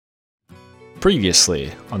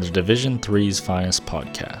Previously on the Division III's Finest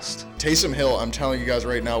podcast. Taysom Hill, I'm telling you guys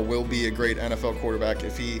right now, will be a great NFL quarterback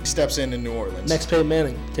if he steps in New Orleans. Next Peyton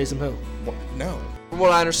Manning, Taysom Hill. No. From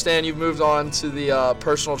what I understand, you've moved on to the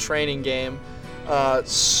personal training game. What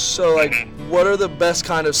are the best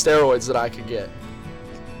kind of steroids that I could get?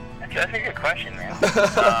 That's a good question,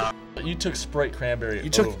 man. You took Sprite cranberry.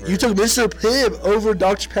 You took Mr. Pibb over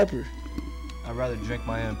Dr. Pepper. I'd rather drink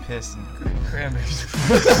my own piss than cranberries.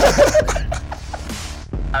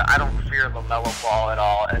 I don't fear LaMelo Ball at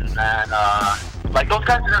all, and then those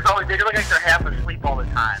guys they look like they're half asleep all the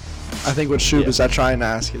time. I think what Shub is trying to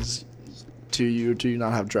ask is, do you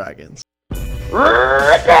not have dragons?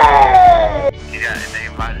 Yeah, and they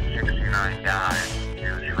invited 69 guys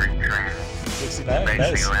to spring training. 69? Basically,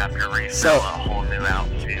 Nice. you'll have to refill a whole new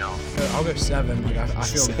outfield. I'll go 7. Like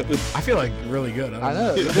I feel like really good. I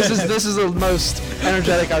know. This is the most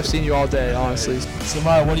energetic I've seen you all day, honestly. So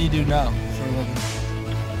Maya, what do you do now for a living?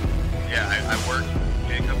 Yeah, I work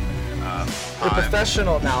Jacob. You're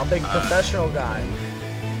professional now, big professional guy.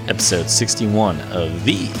 Episode 61 of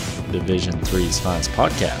the Division III's Finest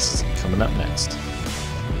podcast coming up next.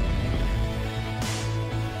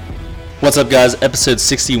 What's up, guys? Episode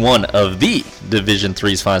 61 of the Division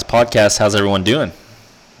III's Finest podcast. How's everyone doing?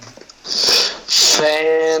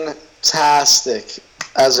 Fantastic.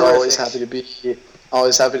 As always, happy to be here.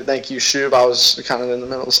 Always happy to thank you, Shub. I was kind of in the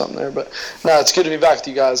middle of something there, but no, it's good to be back with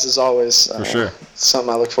you guys as always. For sure.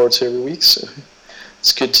 Something I look forward to every week. So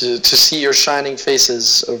it's good to see your shining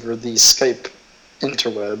faces over the Skype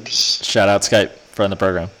interwebs. Shout out Skype, friend of the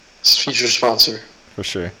program. It's future sponsor. For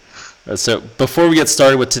sure. So before we get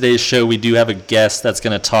started with today's show, we do have a guest that's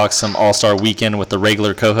going to talk some All-Star Weekend with the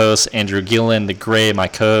regular co-host, Andrew Gillen, the Gray, my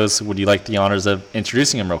co-host. Would you like the honors of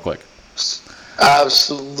introducing him real quick?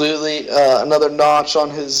 Absolutely. Another notch on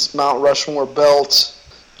his Mount Rushmore belt.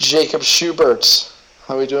 Jacob Schubert.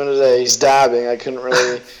 How are we doing today? He's dabbing. I couldn't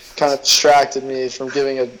really kind of distracted me from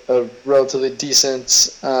giving a relatively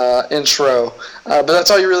decent intro. But that's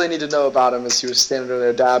all you really need to know about him is he was standing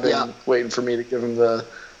there dabbing, waiting for me to give him the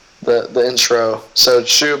intro. So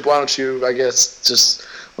Shub, why don't you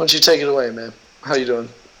take it away, man? How you doing?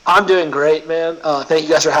 I'm doing great, man. Thank you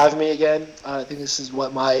guys for having me again. I think this is my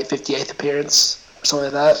 58th appearance or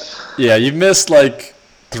something like that. Yeah, you've missed like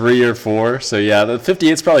 3 or 4, so yeah, the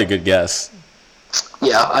 58 is probably a good guess.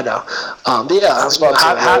 Yeah, I know. But yeah,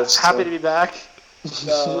 happy to be back.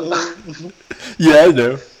 Yeah, I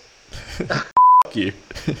know. Fuck you.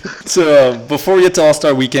 So before we get to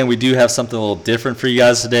All-Star Weekend, we do have something a little different for you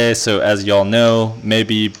guys today. So as y'all know,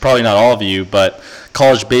 probably not all of you, but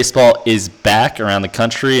college baseball is back around the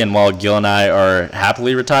country, and while Gil and I are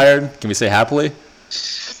happily retired, can we say happily?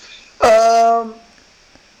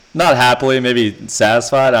 Not happily, maybe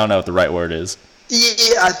satisfied. I don't know what the right word is.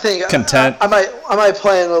 Yeah, I think content. I might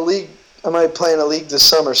play in a league. I might play in a league this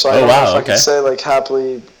summer, so I don't know if I can say like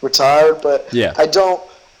happily retired, but yeah.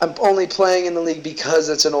 I'm only playing in the league because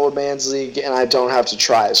it's an old man's league, and I don't have to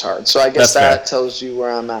try as hard. So I guess that tells you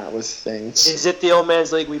where I'm at with things. Is it the old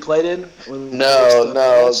man's league we played in? No,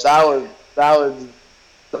 that was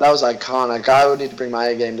iconic. I would need to bring my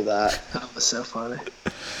A game to that. That was so funny.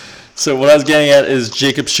 So what I was getting at is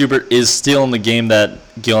Jacob Schubert is still in the game that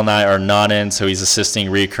Gil and I are not in, so he's assisting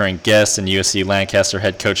recurring guest and USC Lancaster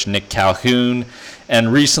head coach Nick Calhoun.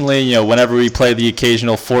 And recently, whenever we play the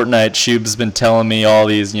occasional Fortnite, Shub's been telling me all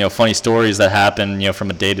these, funny stories that happen, from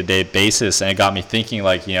a day-to-day basis, and it got me thinking,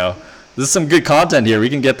 this is some good content here. We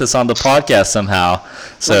can get this on the podcast somehow.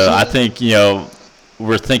 So I think,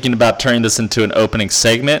 we're thinking about turning this into an opening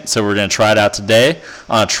segment, so we're going to try it out today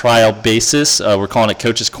on a trial basis. We're calling it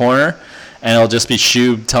Coach's Corner, and it'll just be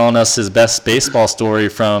Shub telling us his best baseball story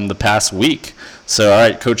from the past week. So, all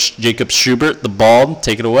right, Coach Jacob Schubert, the Bald,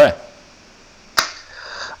 take it away.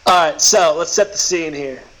 All right, so let's set the scene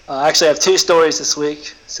here. Actually, I have 2 stories this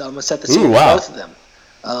week, so I'm going to set the scene with both of them.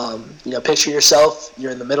 Picture yourself, you're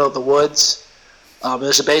in the middle of the woods.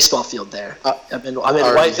 There's a baseball field there. I'm in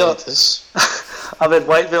Whiteville. I'm in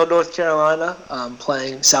Whiteville, North Carolina,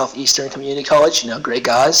 playing Southeastern Community College. Great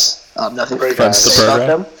guys. Nothing great guys to say about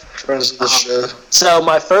them. Friends of the show. So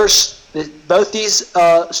both these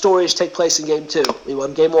stories take place in Game 2. We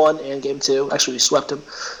won Game 1 and Game 2. Actually, we swept them.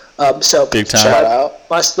 Big time. Shout out.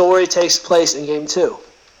 My story takes place in Game 2.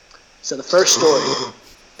 So the first story,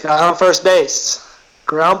 got on first base,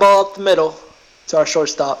 ground ball up the middle to our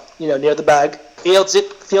shortstop, near the bag. Fields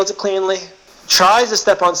it cleanly, tries to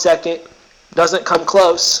step on second, doesn't come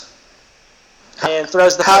close, and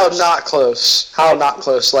throws the How first. not close? How not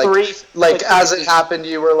close? Like, as it happened,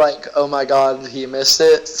 you were like, "Oh my God, he missed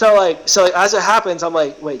it." So as it happens, I'm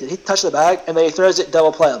like, wait, did he touch the bag? And then he throws it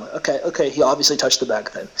double play. I'm like, okay, he obviously touched the bag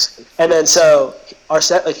then. And then so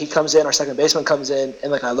he comes in, our second baseman comes in,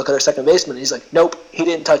 and like I look at our second baseman, and he's like, nope, he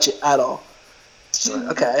didn't touch it at all. So,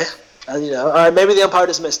 like, okay, all right, maybe the umpire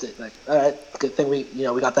just missed it. Like, all right, good thing we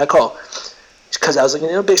got that call. Because I was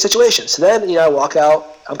like, big situation. So then, I walk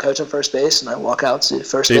out. I'm coaching first base, and I walk out to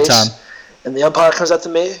first base. Time. And the umpire comes up to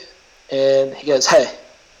me, and he goes, "Hey,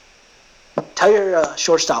 tell your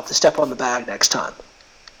shortstop to step on the bag next time."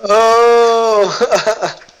 Oh.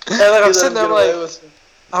 And like I'm sitting there,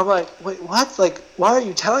 I'm like, wait, what? Like, why are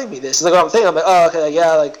you telling me this? Like, what I'm thinking, I'm like, oh, okay,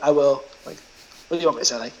 yeah, like I will. Like, what do you want me to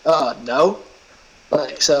say? Like, no.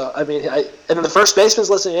 Like, so I mean, and then the first baseman's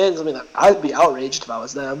listening in. I mean, like, I'd be outraged if I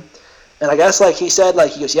was them. And I guess, like he said,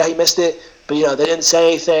 like, he goes, yeah, he missed it, but, they didn't say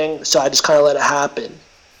anything, so I just kind of let it happen.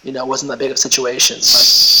 It wasn't that big of a situation.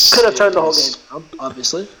 Like, could have turned the whole game around,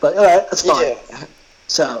 obviously, but all right, that's fine. Yeah.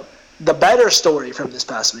 So, the better story from this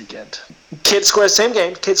past weekend. Kid squares, same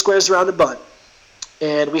game, Kid squares around a bunt,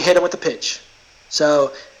 and we hit him with the pitch.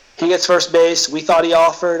 So, he gets first base. We thought he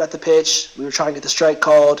offered at the pitch. We were trying to get the strike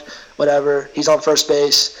called, whatever. He's on first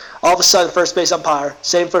base. All of a sudden, first base umpire,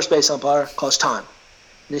 same first base umpire, calls time.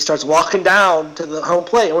 And he starts walking down to the home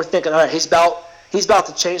plate, and we're thinking, all right, he's about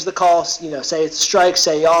to change the call, say it's a strike,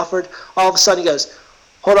 say he offered. All of a sudden he goes,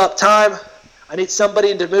 hold up, time. I need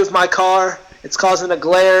somebody to move my car. It's causing a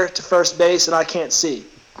glare to first base, and I can't see.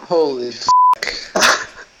 Holy f***.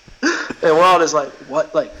 And we're all just like,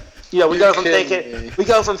 what? Like, we go from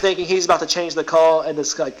thinking he's about to change the call and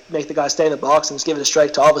just like make the guy stay in the box and just give it a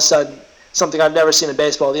strike to all of a sudden something I've never seen in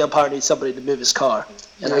baseball. The umpire needs somebody to move his car,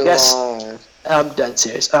 and I guess I'm dead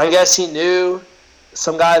serious. I guess he knew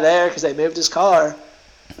some guy there because they moved his car.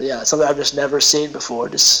 But yeah, something I've just never seen before.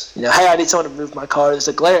 Just hey, I need someone to move my car. There's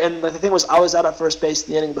a glare, and like, the thing was, I was out at first base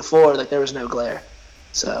the inning before. Like, there was no glare,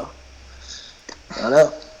 so I don't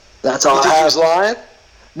know. That's all. You think he was lying?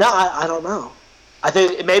 No, I don't know. I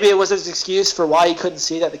think maybe it was his excuse for why he couldn't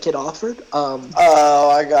see that the kid offered. Oh,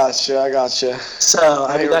 I got you. So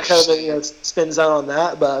I mean, that kind of spins out on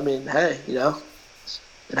that. But I mean, hey,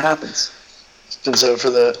 it happens. Spins out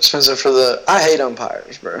for the. I hate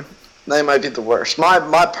umpires, bro. They might be the worst.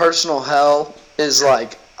 My personal hell is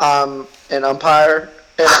like I'm an umpire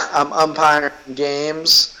and I'm umpiring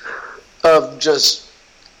games of just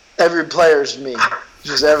every player's me.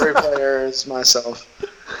 Just every player is myself.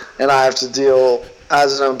 And I have to deal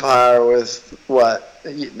as an umpire with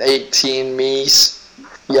 18 me's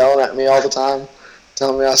yelling at me all the time,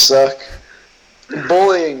 telling me I suck,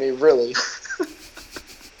 bullying me really.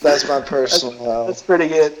 That's my personal hell. That's pretty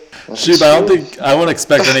good. Shoot, I won't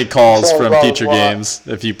expect any calls from future games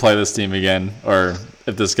if you play this team again, or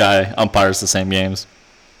if this guy umpires the same games.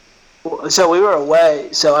 So we were away,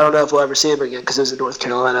 so I don't know if we'll ever see him again because it was in North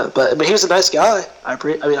Carolina. But I mean, he was a nice guy. I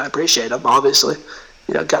appreciate him, obviously.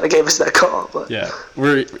 Kind of gave us that call. But yeah,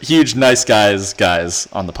 we're huge nice guys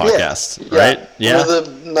on the podcast, right? Yeah, we're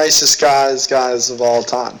the nicest guys of all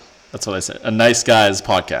time. That's what I said. A nice guys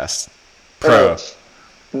podcast. Pro.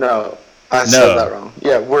 No, I said that wrong.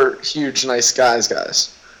 Yeah, we're huge nice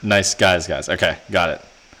guys. Nice guys. Okay, got it.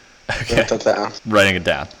 Okay, write that down. Writing it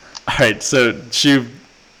down. All right, so Shub,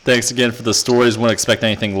 thanks again for the stories. Wouldn't expect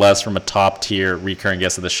anything less from a top-tier recurring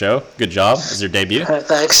guest of the show. Good job as your debut. All right,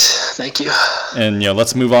 thanks. Thank you. And,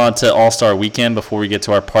 let's move on to All-Star Weekend before we get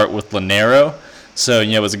to our part with Lanero. So,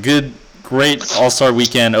 it was a great All-Star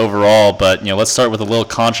Weekend overall, but, let's start with a little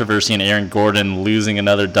controversy in Aaron Gordon losing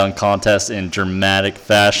another dunk contest in dramatic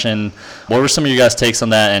fashion. What were some of your guys' takes on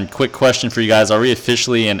that? And quick question for you guys, are we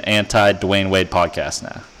officially an anti-Dwayne Wade podcast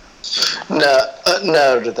now?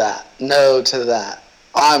 No to that. No to that.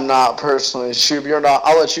 I'm not personally. Shub, you're not.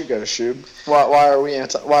 I'll let you go, Shub. Why are we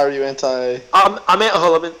anti? Why are you anti? I'm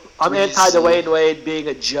anti Dwayne Wade being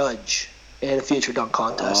a judge in a future dunk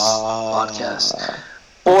contest podcast,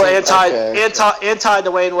 or anti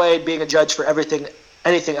Dwayne Wade being a judge for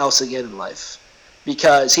anything else again in life,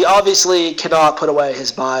 because he obviously cannot put away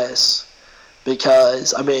his bias.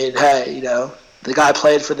 Because I mean, hey, the guy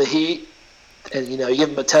played for the Heat, and you give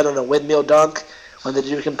him a 10 on a windmill dunk when the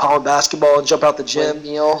dude can palm basketball and jump out the gym.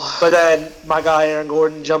 But then my guy Aaron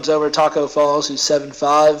Gordon jumps over Taco Falls, who's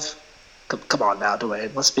 7'5". Come on now,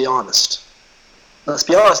 Dwayne. Let's be honest.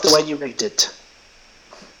 Dwayne, you rigged it.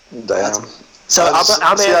 Damn.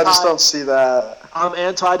 I just don't see that. I'm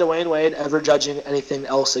anti Dwayne Wade ever judging anything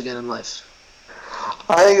else again in life.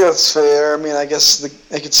 I think that's fair. I mean, I guess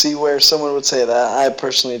I could see where someone would say that. I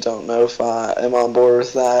personally don't know if I am on board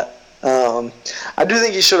with that. I do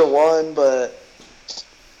think he should have won, but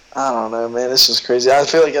I don't know, man. This is crazy. I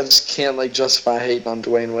feel like I just can't justify hating on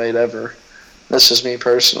Dwayne Wade ever. That's just me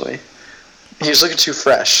personally. He was looking too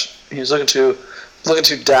fresh. He was looking too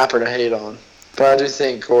dapper to hate on. But I do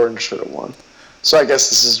think Gordon should have won. So I guess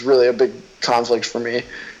this is really a big conflict for me.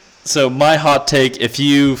 So my hot take, if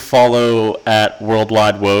you follow at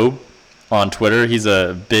Worldwide Woe on Twitter, he's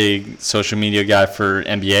a big social media guy for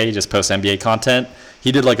NBA. He just posts NBA content.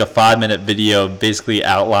 He did a 5-minute video basically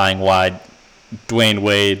outlining why Dwayne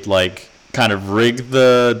Wade kind of rigged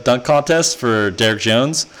the dunk contest for Derrick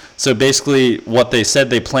Jones. So basically what they said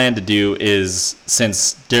they planned to do is,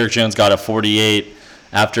 since Derrick Jones got a 48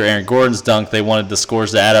 after Aaron Gordon's dunk, they wanted the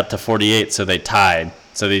scores to add up to 48, so they tied.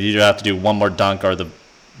 So they'd either have to do one more dunk or the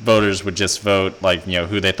voters would just vote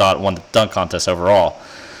who they thought won the dunk contest overall.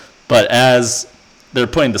 But as they're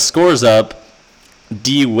putting the scores up,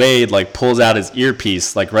 D Wade pulls out his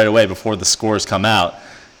earpiece right away before the scores come out,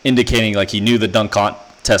 indicating he knew the dunk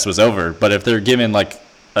contest was over. But if they're given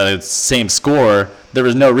a same score, there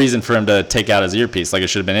was no reason for him to take out his earpiece. It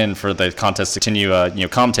should have been in for the contest to continue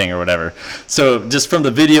commentating or whatever. So just from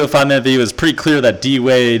the video, 5-minute video, it was pretty clear that D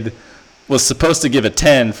Wade was supposed to give a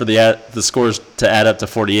 10 for the scores to add up to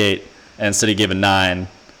 48, and instead he gave a 9,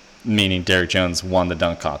 meaning Derrick Jones won the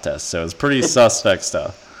dunk contest. So it was pretty suspect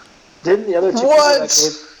stuff. Didn't the other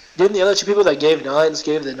two people that gave nines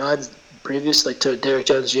give the nines previous to Derrick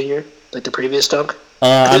Jones Jr. The previous dunk?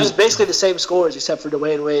 It was basically the same scores except for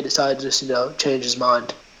Dwayne Wade decided to just change his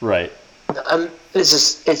mind. Right. It's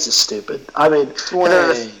just stupid. I mean,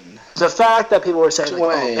 the fact that people were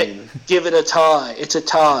saying give it a tie, it's a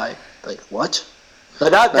tie. What?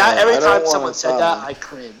 Every time someone said that, I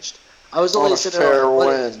cringed. I was only sitting there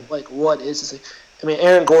what is this? I mean,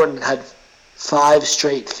 Aaron Gordon had 5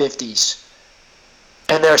 straight 50s,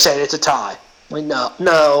 and they're saying it's a tie.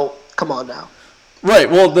 No, come on now. Right.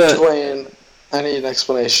 Well, Dwayne, I need an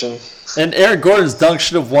explanation. And Aaron Gordon's dunk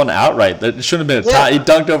should have won outright. It shouldn't have been a tie. He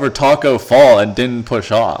dunked over Taco Fall and didn't push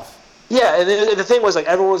off. Yeah, and the thing was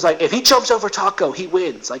everyone was if he jumps over Taco, he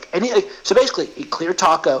wins. So basically, he cleared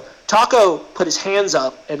Taco. Taco put his hands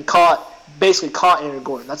up and caught Aaron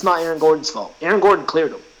Gordon. That's not Aaron Gordon's fault. Aaron Gordon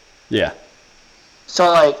cleared him. Yeah.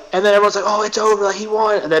 So and then everyone's oh, it's over. He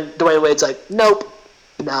won. And then Dwayne Wade's nope,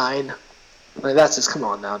 9. That's just come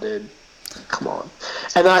on now, dude. Come on.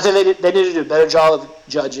 And then I think they need to do a better job of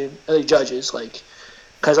judges,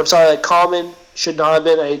 because I'm sorry, Common should not have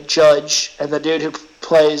been a judge, and the dude who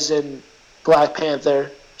plays in Black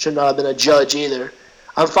Panther should not have been a judge either.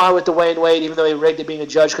 I'm fine with Dwayne Wade, even though he rigged it being a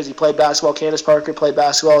judge because he played basketball. Candace Parker played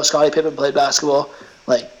basketball. Scottie Pippen played basketball.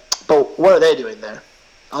 But what are they doing there?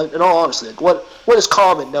 In all honesty, what does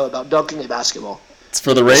Common know about dunking a basketball? It's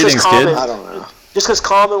for the ratings, kid. I don't know. Just because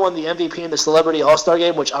Common won the MVP in the Celebrity All-Star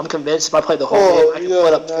game, which I'm convinced if I played the whole game, I could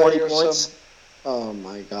put up 20 points. Oh,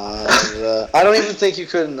 my God. I don't even think you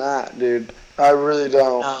could in that, dude. I really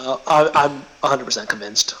don't. I'm 100%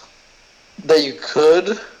 convinced. That you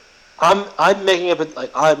could? I'm making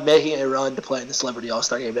a run to play in the Celebrity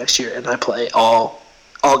All-Star game next year, and I play all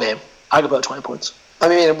game. I could put up 20 points. I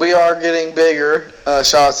mean, we are getting bigger.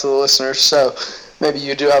 Shout out to the listeners. So maybe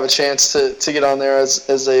you do have a chance to get on there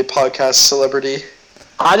as a podcast celebrity.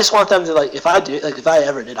 I just want them to if I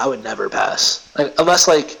ever did, I would never pass. Unless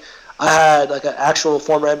I had an actual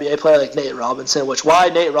former NBA player like Nate Robinson, why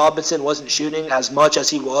Nate Robinson wasn't shooting as much as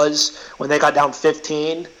he was when they got down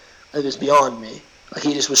 15, it was beyond me.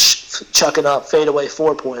 He just was chucking up fadeaway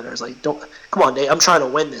 4-pointers. Come on, Nate, I'm trying to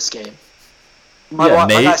win this game. My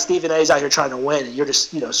guy Stephen A is out here trying to win, and you're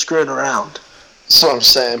just screwing around. That's what I'm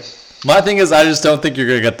saying. My thing is, I just don't think you're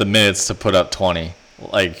gonna get the minutes to put up 20.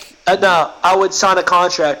 No, I would sign a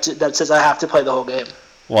contract that says I have to play the whole game.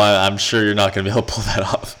 Well, I'm sure you're not gonna be able to pull that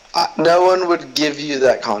off. No one would give you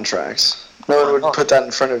that contract. No one would put that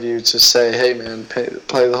in front of you to say, "Hey, man,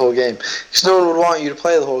 play the whole game," because no one would want you to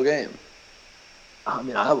play the whole game. I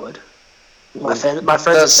mean, I would. My friends and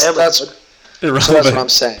family would. So that's what I'm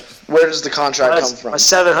saying. Where does the contract come from? My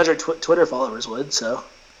 700 Twitter followers would. So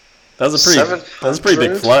that was a pretty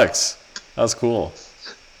big flex. That was cool.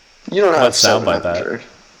 You don't have sound by that.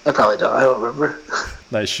 I probably don't. I don't remember.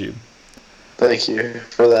 Nice shoot. Thank you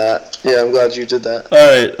for that. Yeah, I'm glad you did that.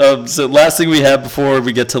 All right. So last thing we have before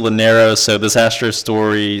we get to Llanero. So this Astros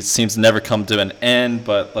story seems to never come to an end,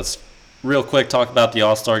 but let's real quick talk about the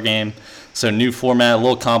All-Star game. So new format, a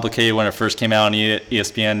little complicated when it first came out on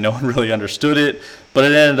ESPN. No one really understood it, but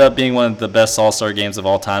it ended up being one of the best All-Star games of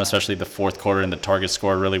all time, especially the fourth quarter and the target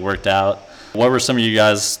score really worked out. What were some of you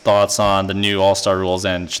guys' thoughts on the new All-Star rules,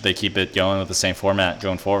 and should they keep it going with the same format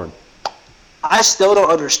going forward? I still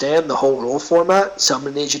don't understand the whole rule format, so I'm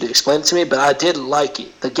going to need you to explain it to me, but I did like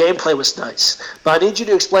it. The gameplay was nice. But I need you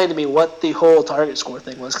to explain to me what the whole target score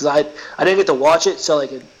thing was, because I didn't get to watch it, so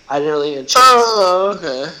like I didn't really get a chance. Oh,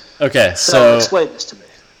 okay. Okay, So explain this to me.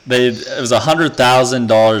 it was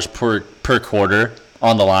 $100,000 per quarter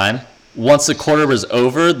on the line. Once the quarter was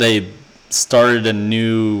over, they started a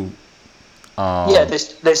new.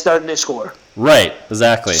 They started a new score. Right,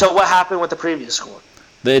 exactly. So what happened with the previous score?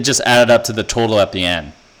 They just added up to the total at the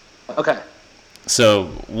end. Okay.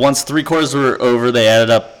 So once 3 quarters were over, they added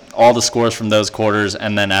up all the scores from those quarters,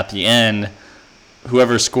 and then at the end,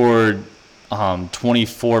 whoever scored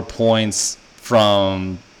 24 points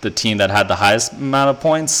from the team that had the highest amount of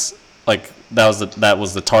points, like that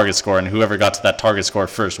was the target score, and whoever got to that target score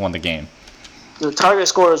first won the game. The target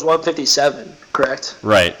score is 157, correct?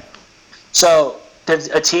 Right. So did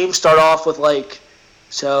a team start off with I'm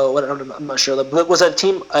not sure. Was a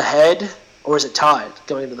team ahead or was it tied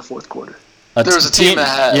going into the fourth quarter? There was a team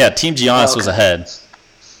ahead. Yeah, Team Giannis was ahead.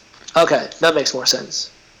 Okay, that makes more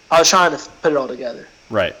sense. I was trying to put it all together.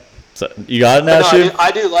 Right. So you got it now, Shu?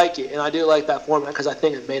 I do like it, and I do like that format because I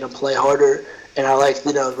think it made them play harder. And I like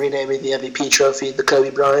renaming the MVP trophy the Kobe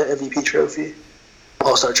Bryant MVP trophy,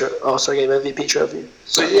 All-Star Game MVP trophy.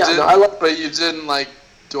 So but you didn't like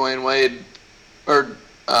Dwayne Wade or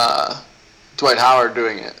Dwight Howard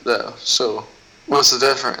doing it though. So what's the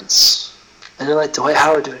difference? I didn't like Dwight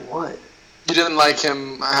Howard doing what? You didn't like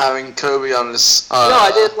him having Kobe on his. No,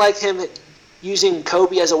 I didn't like him using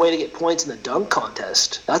Kobe as a way to get points in the dunk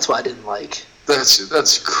contest. That's what I didn't like.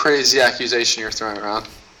 That's a crazy accusation you're throwing around.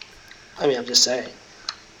 I mean, I'm just saying.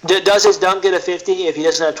 Does his dunk get a 50 if he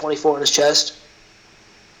doesn't have 24 in his chest?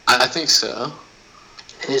 I think so.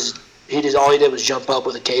 All he did was jump up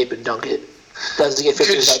with a cape and dunk it. Does he get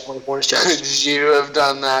 50 without 24 in his chest? Could you have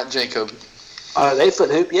done that, Jacob?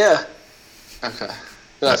 8-foot hoop, yeah. Okay,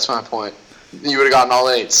 that's my point. You would have gotten all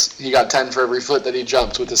 8s. He got 10 for every foot that he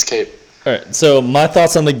jumped with his cape. All right. So my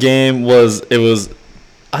thoughts on the game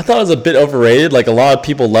I thought it was a bit overrated. Like, a lot of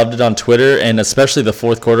people loved it on Twitter, and especially the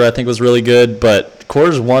fourth quarter I think was really good. But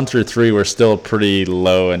quarters 1 through 3 were still pretty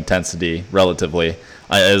low intensity relatively.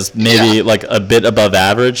 As maybe like a bit above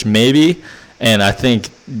average, maybe. And I think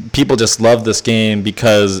people just love this game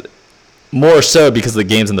more so because the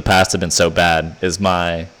games in the past have been so bad. Is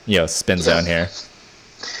my spin zone here.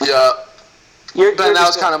 Yeah, Ben, that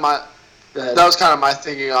was kind of my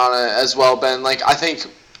thinking on it as well, Ben. Like, I think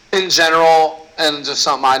in general. And just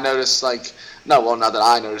something I noticed, not that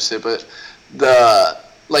I noticed it, but the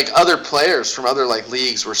other players from other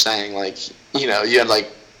leagues were saying you had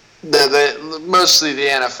mostly the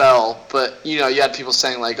NFL, but you had people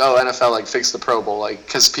saying NFL fix the Pro Bowl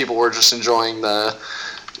because people were just enjoying the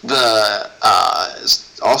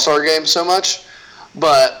All-Star game so much.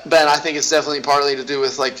 But Ben, I think it's definitely partly to do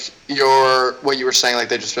with what you were saying,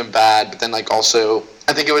 they've just been bad, but then also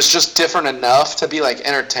I think it was just different enough to be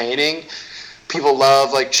entertaining. People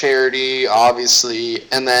love charity, obviously,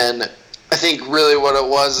 and then I think really what it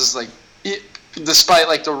was is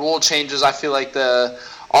despite the rule changes, I feel like the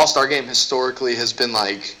All-Star game historically has been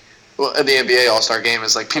the NBA All-Star game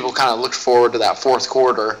is people kind of looked forward to that fourth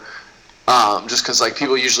quarter, just because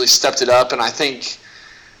people usually stepped it up, and I think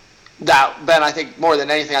that Ben, I think more than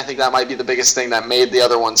anything, I think that might be the biggest thing that made the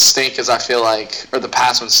other ones stink, or the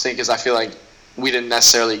past ones stink, is I feel like we didn't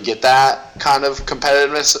necessarily get that kind of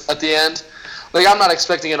competitiveness at the end. I'm not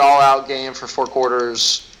expecting an all-out game for 4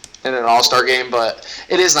 quarters in an all-star game, but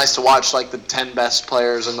it is nice to watch the 10 best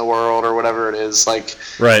players in the world or whatever it is,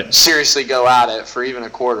 seriously go at it for even a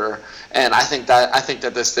quarter. And I think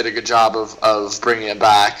that this did a good job of bringing it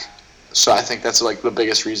back. So I think that's the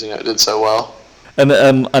biggest reason it did so well. And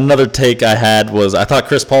another take I had was I thought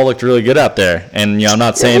Chris Paul looked really good out there, and I'm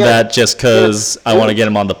not saying that just because I want to get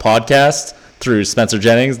him on the podcast through Spencer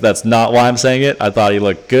Jennings. That's not why I'm saying it. I thought he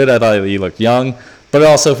looked good. I thought he looked young. But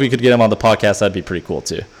also, if we could get him on the podcast, that'd be pretty cool,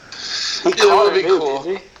 too. He caught a hoop,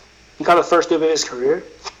 didn't he? He caught the first hoop of his career.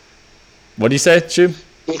 What do you say, Shub?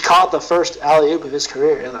 He caught the first alley-oop of his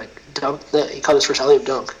career and, dunked it. He caught his first alley-oop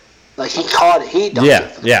dunk. He caught it. He dunked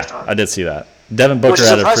it for the first time. I did see that. Devin Booker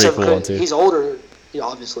had a pretty cool one, too. He's older,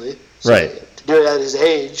 obviously. So right. To do it at his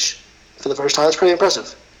age for the first time is pretty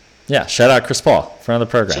impressive. Yeah, shout out Chris Paul, friend of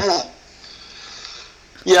the program. Shout out.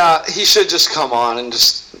 Yeah, he should just come on and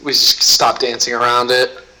we just stop dancing around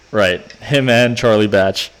it. Right. Him and Charlie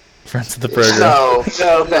Batch, friends of the program. No.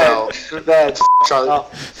 Charlie.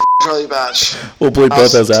 Charlie Batch. We'll bleep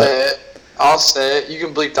both those out. I'll say it. You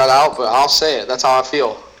can bleep that out, but I'll say it. That's how I feel.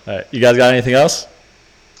 All right. You guys got anything else?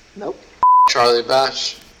 Nope. Charlie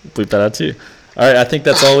Batch. Bleep that out too. All right, I think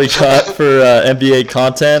that's all we got for NBA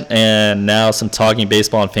content, and now some talking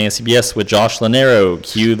baseball and fantasy BS with Josh Lanero.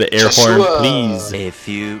 Cue the air horn, please. A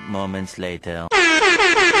few moments later.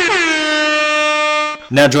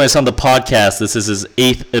 Now joining us on the podcast. This is his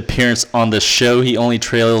 8th appearance on the show. He only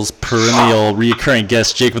trails perennial reoccurring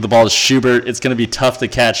guest Jacob the Ball Schubert. It's going to be tough to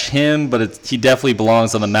catch him, but he definitely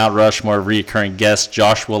belongs on the Mount Rushmore of reoccurring guest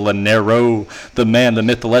Joshua Lanero, the man, the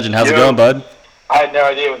myth, the legend. How's it going, bud? I had no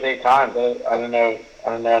idea it was 8 times. I didn't know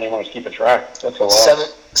anyone was keeping track. That's a lot.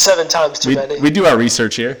 Seven times too many. We do our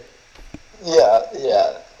research here. Yeah.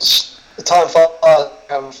 The time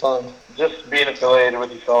having fun. Just being affiliated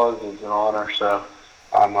with you fellas is an honor. So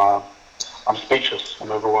I'm speechless.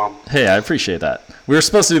 I'm overwhelmed. Hey, I appreciate that. We were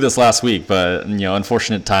supposed to do this last week, but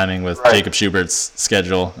unfortunate timing with Jacob Schubert's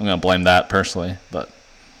schedule. I'm gonna blame that personally, but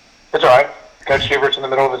it's all right. Coach Schubert's in the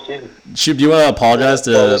middle of the season. Shub, do you want to apologize to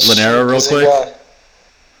Lanero real quick?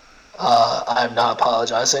 I'm not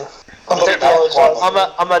apologizing. I'm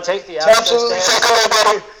gonna take the Astro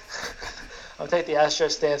stance. I'll take the Astro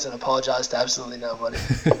stance and apologize to absolutely nobody.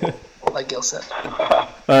 Like Gil said. All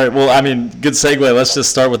right. Well, I mean, good segue. Let's just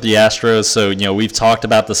start with the Astros. So, we've talked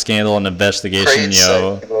about the scandal and investigation,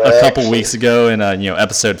 a couple weeks ago in,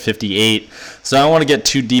 episode 58. So I don't want to get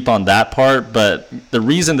too deep on that part, but the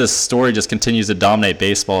reason this story just continues to dominate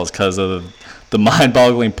baseball is because of the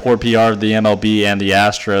mind-boggling poor PR of the MLB and the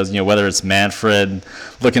Astros. Whether it's Manfred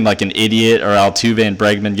looking like an idiot or Altuve and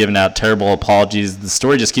Bregman giving out terrible apologies, the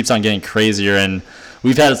story just keeps on getting crazier, and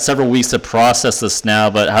we've had several weeks to process this now,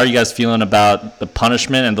 but how are you guys feeling about the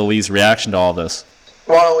punishment and the league's reaction to all this?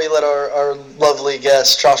 Why don't we let our lovely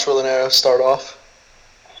guest, Joshua Lanero, start off?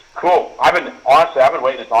 Cool. I've been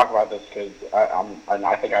waiting to talk about this because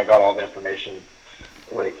I think I got all the information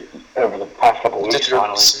over the past couple weeks.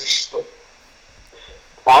 Finally.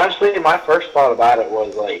 Honestly, my first thought about it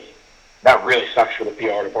was that really sucks for the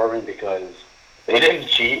PR department because they didn't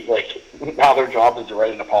cheat. Now their job is to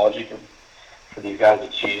write an apology for these guys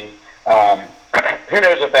that cheating. Who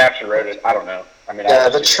knows if they actually wrote it? I don't know. I mean,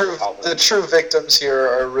 the true victims here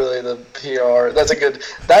are really the PR.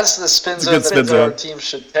 That's the spin zone that our team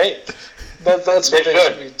should take. That's what they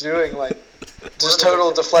should be doing. Just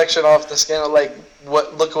total deflection off the scandal.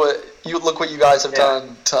 Look what you guys have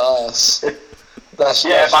done to us.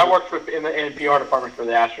 If I worked in the PR department for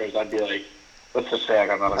the Astros, I'd be like, let's just say I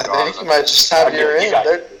got another job. I think you might just have your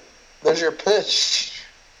in. There's your pitch.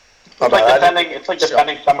 It's like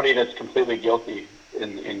defending somebody that's completely guilty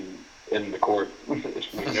in the court.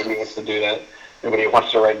 Nobody wants to do that. Nobody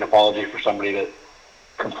wants to write an apology for somebody that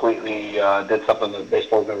completely did something that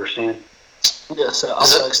baseball's never seen. Yeah, so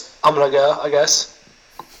I'm gonna go, I guess.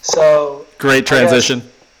 So great transition,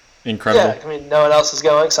 incredible. Yeah, I mean, no one else is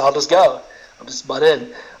going, so I'll just go. I'll just butt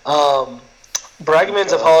in.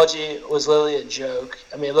 Bregman's apology was literally a joke.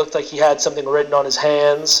 I mean, it looked like he had something written on his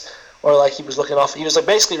hands, or he was looking off. He was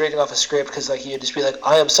basically reading off a script because he would just be like,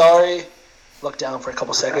 "I am sorry," look down for a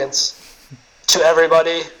couple seconds. To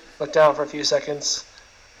everybody, look down for a few seconds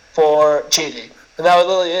for cheating, and that was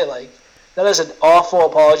literally it. That is an awful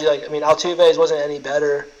apology. Altuve's wasn't any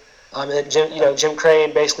better. And then Jim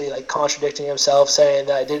Crane basically contradicting himself, saying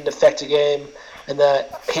that it didn't affect the game, and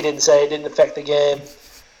that he didn't say it didn't affect the game.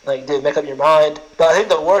 Didn't make up your mind. But I think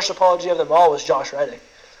the worst apology of them all was Josh Reddick.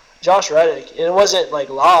 Josh Reddick, and it wasn't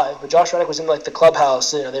live, but Josh Reddick was in the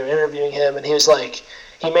clubhouse. They were interviewing him, and he was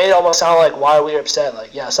he made it almost sound like, why are we upset?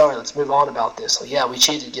 Yeah, sorry, let's move on about this. Yeah, we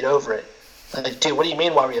cheated, get over it. Dude, what do you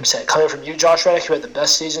mean why are we upset? Coming from you, Josh Reddick, who had the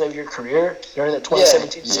best season of your career during the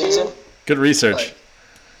 2017 season. Good research.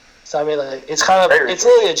 So I mean, it's it's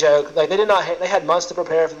really a joke. They had months to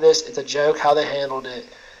prepare for this. It's a joke how they handled it.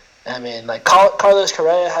 I mean, Carlos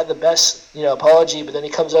Correa had the best, apology, but then he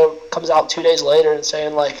comes out 2 days later and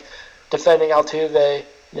saying defending Altuve,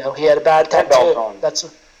 he had a bad tattoo.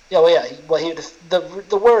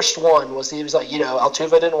 The worst one was he was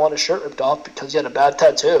Altuve didn't want his shirt ripped off because he had a bad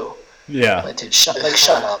tattoo. Yeah. Dude, shut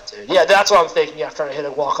up, dude. Yeah, that's what I'm thinking after I hit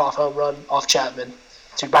a walk-off home run off Chapman.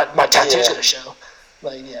 Dude, my tattoo's gonna show.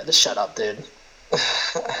 Just shut up, dude.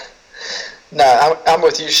 No, I'm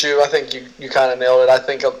with you, Shu. I think you kind of nailed it. I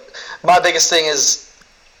think my biggest thing is,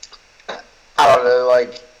 I don't know,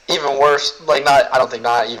 even worse. I don't think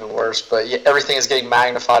not even worse, but everything is getting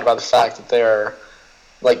magnified by the fact that they're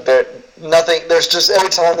nothing. There's just every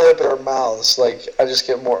time they open their mouths, I just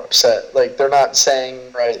get more upset. They're not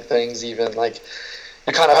saying right things even.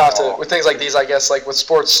 You kind of have to with things like these. I guess with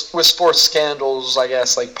sports scandals. I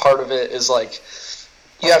guess part of it is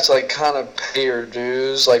you have to kind of pay your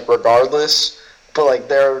dues regardless, but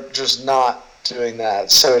they're just not doing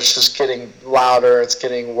that. So it's just getting louder. It's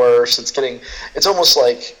getting worse. It's almost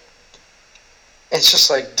it's just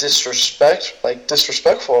like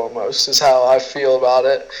disrespectful almost is how I feel about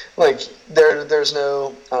it. Like there's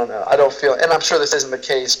no, I don't know, I don't feel, and I'm sure this isn't the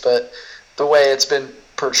case, but the way it's been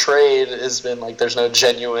portrayed has been like there's no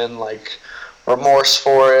genuine like remorse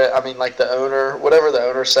for it. I mean, like the owner, whatever the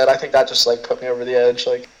owner said, I think that just like put me over the edge.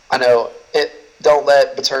 Like I know it. Don't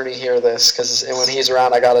let Paterni hear this because when he's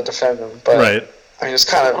around, I gotta defend him. But right. I mean, it's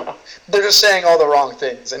kind of they're just saying all the wrong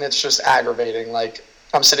things, and it's just aggravating. Like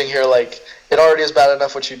I'm sitting here like it already is bad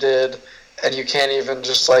enough what you did, and you can't even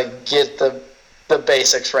just like get the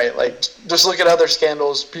basics right. Like just look at other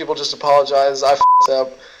scandals. People just apologize. I f***ed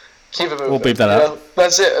up. Keep it moving. We'll beep that out.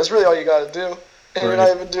 That's it. That's really all you gotta do, and you're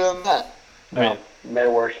not even doing that. No, made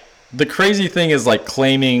it worse. The crazy thing is like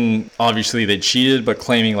claiming obviously they cheated, but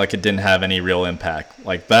claiming like it didn't have any real impact.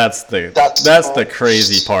 Like that's the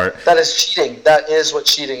crazy part. That is cheating. That is what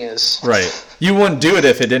cheating is. Right. You wouldn't do it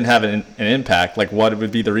if it didn't have an impact. Like what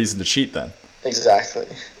would be the reason to cheat then? Exactly.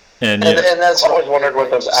 And that's I always wondered what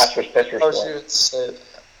those Astros pitchers were.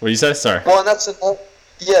 What do you say? Sorry. Well, and that's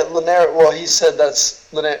Linares. Well, he said that's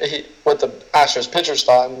what the Astros pitchers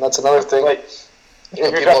thought, and that's another thing. Like, you're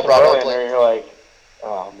just brought up, you're like,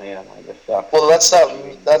 oh man, I guess so. Well, that's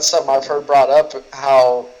something I've heard brought up.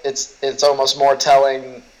 How it's almost more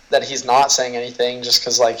telling that he's not saying anything, just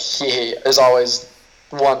because like he is always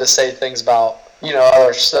one to say things about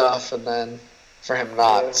other stuff, and then for him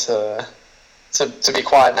not to be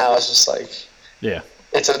quiet now is just like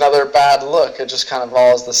it's another bad look. It just kind of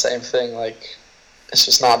all is the same thing. Like it's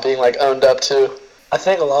just not being like owned up to. I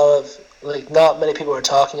think a lot of not many people are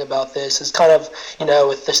talking about this. It's kind of,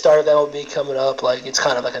 with the start of MLB coming up, like it's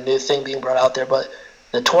kind of like a new thing being brought out there. But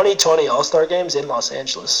the 2020 All-Star Game's in Los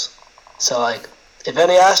Angeles. So, like, if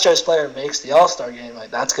any Astros player makes the All-Star Game,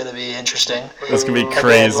 like, that's going to be interesting. That's going to be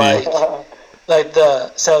crazy. Then,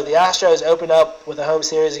 so the Astros open up with a home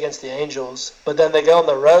series against the Angels, but then they go on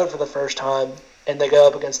the road for the first time, and they go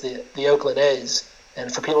up against the Oakland A's.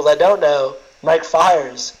 And for people that don't know, Mike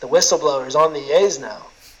Fiers, the whistleblower, is on the A's now.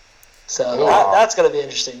 So that's going to be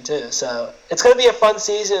interesting too. So it's going to be a fun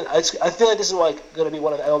season. I feel like this is going to be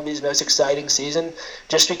one of MLB's most exciting season,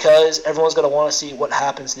 just because everyone's going to want to see what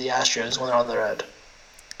happens to the Astros when they're on the road.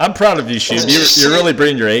 I'm proud of you, Shube. You're really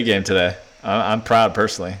bringing your A game today. I'm proud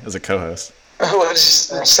personally as a co-host. What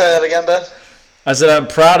did you say that again, Ben? I said I'm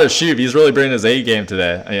proud of Shube. He's really bringing his A game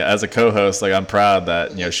today. As a co-host, like I'm proud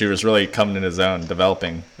that Shuber's really coming in his own,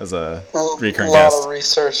 developing as a recurring guest. A lot of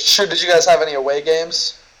research. Shube, did you guys have any away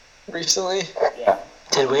games recently? Yeah.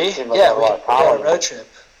 Did we? Yeah, we had a road trip.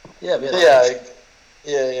 Yeah, we had a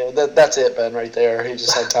road trip. That's it, Ben, right there. He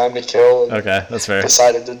just had time to kill. And okay, that's fair.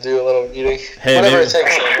 Decided to do a little meeting. Hey, whatever it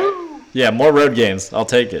takes. Yeah, more road games. I'll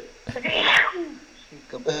take it.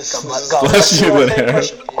 Bless you,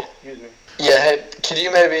 Linaire. Yeah, hey, could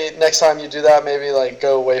you maybe next time you do that, maybe like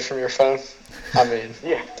go away from your phone? I mean,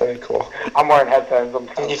 yeah, that'd be cool. I'm wearing headphones.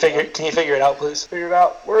 Can you figure it out, please? Figure it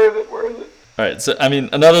out. Where is it? All right, so,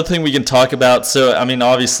 another thing we can talk about, so,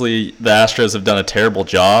 obviously the Astros have done a terrible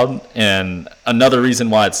job, and another reason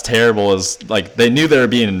why it's terrible is, like, they knew they were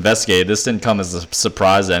being investigated. This didn't come as a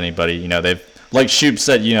surprise to anybody. They've, like Shube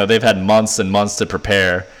said, they've had months and months to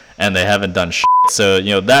prepare, and they haven't done shit. So,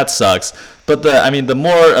 that sucks. But the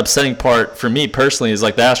more upsetting part for me personally is,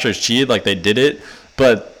 like, the Astros cheated, like, they did it,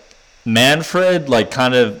 but Manfred, like,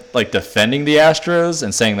 kind of, like, defending the Astros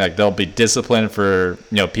and saying, like, they'll be disciplined for,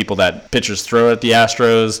 people that pitchers throw at the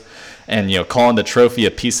Astros and, calling the trophy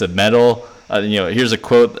a piece of metal. Here's a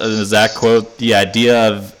quote, an exact quote: "The idea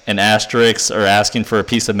of an asterisk or asking for a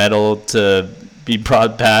piece of metal to be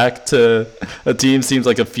brought back to a team seems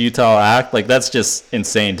like a futile act." Like, that's just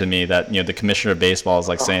insane to me that, the commissioner of baseball is,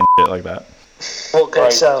 like, saying shit like that. Well, okay,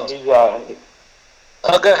 so...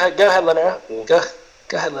 go ahead, Linaire.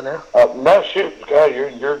 Go ahead, Linaire. No, shoot. Go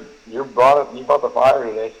ahead. You brought the fire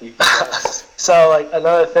today. So, like,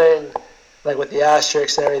 another thing, like, with the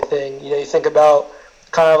asterisks and everything, you think about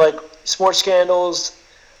kind of, like, sports scandals.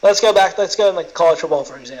 Let's go in, like, college football,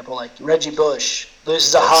 for example. Like, Reggie Bush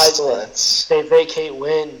loses a Heisman. They vacate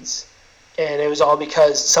wins. And it was all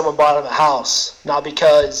because someone bought him a house, not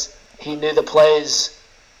because he knew the plays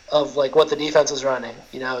of, like, what the defense was running.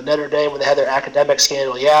 Notre Dame, when they had their academic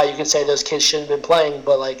scandal, yeah, you can say those kids shouldn't have been playing,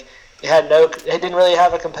 but, like, it didn't really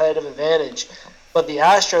have a competitive advantage. But the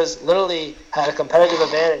Astros literally had a competitive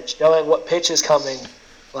advantage knowing what pitch is coming.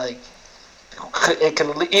 Like, it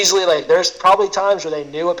can easily, like, there's probably times where they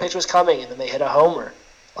knew a pitch was coming and then they hit a homer.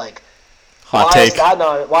 Like, why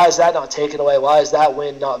is that not taken away? Why is that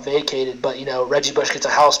win not vacated? But, Reggie Bush gets a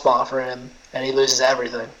house bought for him and he loses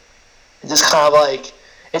everything. It's just kind of like...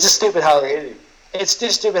 It's just stupid how it's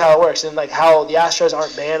just stupid how it works, and like how the Astros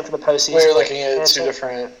aren't banned from the postseason. We're looking at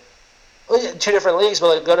two different leagues,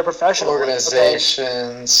 but like go to professional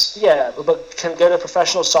organizations. Okay. Yeah, but can go to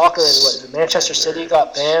professional soccer, and Manchester City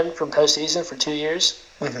got banned from postseason for 2 years.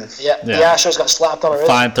 Mm-hmm. Yeah, the Astros got slapped on a wrist.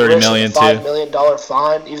 Fine, $30 million $5 million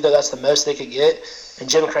fine, even though that's the most they could get. And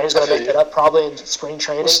Jim Crane's going to make that up probably in spring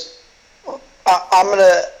training. I'm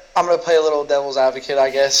gonna play a little devil's advocate, I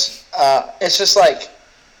guess. It's just like,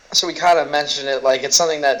 so we kind of mentioned it, like it's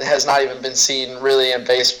something that has not even been seen really in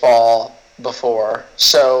baseball before.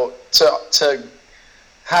 So to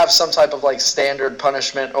have some type of like standard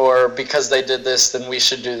punishment, or because they did this, then we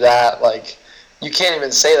should do that. Like, you can't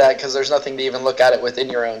even say that because there's nothing to even look at it within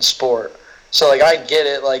your own sport. So like, I get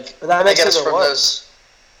it. Like, that makes it from worse. those.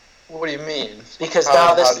 What do you mean? Because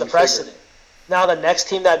now this is the precedent. Now the next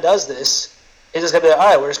team that does this is just gonna be like, all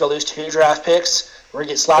right, we're just gonna lose 2 draft picks. We're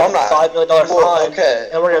gonna get slapped with a $5 million fine. Okay.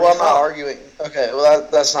 And we're gonna I'm not arguing. Okay. Well,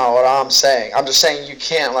 that's not what I'm saying. I'm just saying you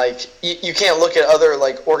can't you can't look at other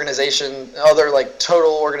like other like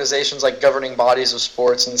total organizations like governing bodies of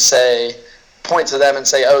sports and point to them and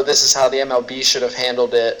say, oh, this is how the MLB should have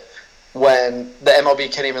handled it, when the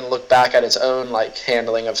MLB can't even look back at its own like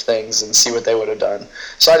handling of things and see what they would have done.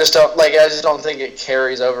 So I just don't think it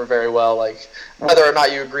carries over very well. Like, whether or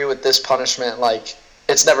not you agree with this punishment, like,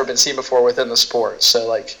 it's never been seen before within the sport. So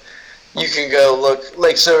like, you can go look,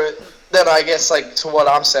 like, so then I guess like to what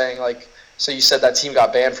I'm saying, like, so you said that team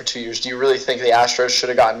got banned for 2 years. Do you really think the Astros should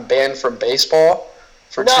have gotten banned from baseball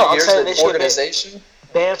for 2 years? The organization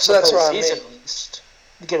banned from the postseason at least.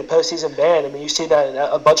 You get a postseason ban. I mean, you see that in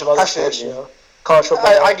a bunch of other sports, college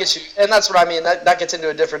football. I get you, and that's what I mean. That gets into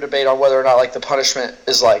a different debate on whether or not like the punishment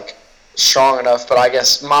is like strong enough. But I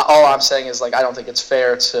guess all I'm saying is like, I don't think it's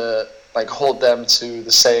fair to like hold them to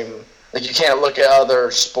the same. Like, you can't look at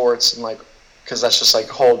other sports and like, because that's just like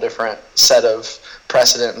a whole different set of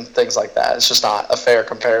precedent and things like that. It's just not a fair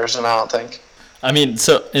comparison, I don't think. I mean,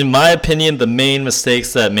 so in my opinion, the main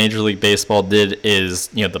mistakes that Major League Baseball did is,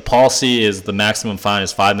 the policy is the maximum fine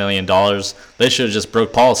is $5 million. They should have just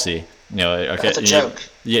broke policy. Okay, that's a joke.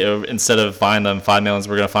 Instead of fine them $5 million,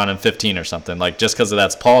 we're gonna fine them 15 or something. Like, just because of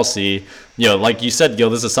that's policy. Like you said,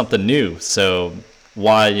 this is something new. So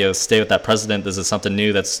why stay with that precedent? This is something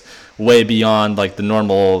new that's way beyond like the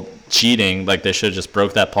normal cheating. Like, they should have just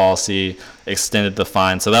broke that policy, extended the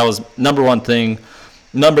fine. So that was number one thing.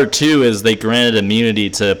 Number two is they granted immunity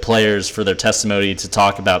to players for their testimony to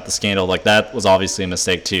talk about the scandal. Like, that was obviously a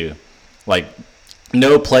mistake too. Like,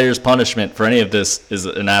 no player's punishment for any of this is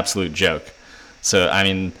an absolute joke. So, I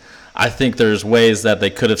mean, I think there's ways that they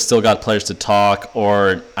could have still got players to talk,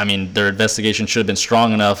 or, I mean, their investigation should have been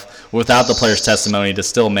strong enough without the player's testimony to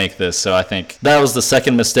still make this. So I think that was the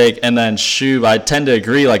second mistake. And then, I tend to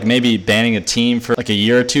agree, like, maybe banning a team for like a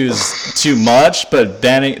year or two is too much, but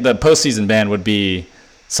banning the postseason ban would be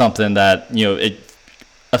something that, it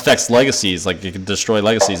affects legacies. Like, it could destroy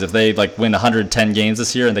legacies. If they like win 110 games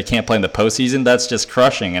this year and they can't play in the postseason, that's just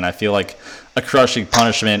crushing. And I feel like a crushing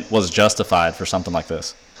punishment was justified for something like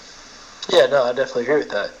this. Yeah, no, I definitely agree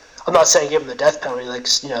with that. I'm not saying give them the death penalty like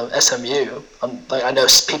SMU. I know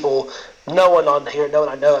people, no one on here, no one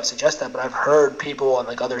I know have suggested that, but I've heard people on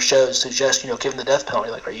like other shows suggest give them the death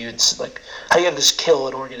penalty. Like, how you gonna just kill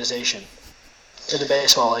an organization in the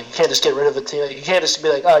baseball? Like, you can't just get rid of a team. Like, you can't just be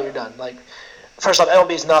like, oh, you're done. Like, first off,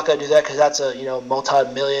 MLB is not going to do that because that's a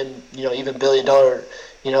multi-million, even billion-dollar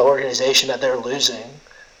organization that they're losing.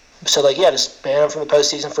 So just ban them from the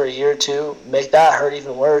postseason for a year or two. Make that hurt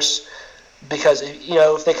even worse, because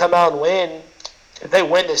if they come out and win, if they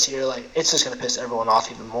win this year, like, it's just going to piss everyone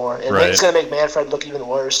off even more, and it's going to make Manfred look even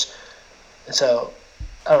worse. And so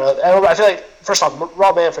I don't know. I feel like, first off,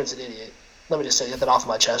 Rob Manfred's an idiot. Let me just say, get that off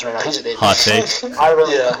my chest right now. He's an idiot. Hot take. I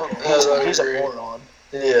really he's a moron.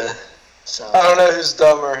 Yeah. So I don't know who's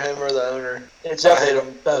dumber, him or the owner. It's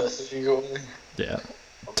definitely both. Yeah.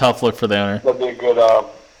 Tough look for the owner. That'd be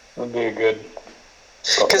a good.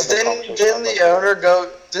 Because didn't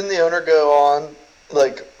the owner go on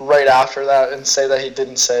like right after that and say that he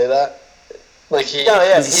didn't say that? Like he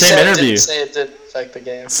same interview. He didn't say it didn't affect the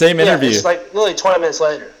game. Same interview. It's like literally 20 minutes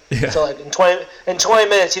later. Yeah. So like in 20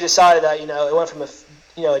 minutes he decided that it went from it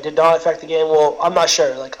did not affect the game. Well, I'm not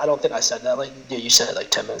sure. Like, I don't think I said that. Like, you said it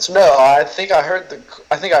like 10 minutes ago. No, I think I heard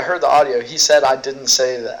the audio. He said I didn't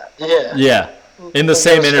say that. Yeah. Yeah. In the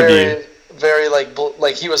same interview. Very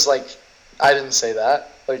like he was like, I didn't say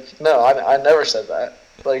that. Like, no, I never said that.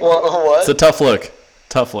 Like, what? It's a tough look.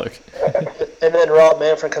 Tough look. And then Rob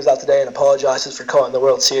Manfred comes out today and apologizes for calling the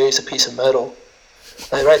World Series a piece of metal.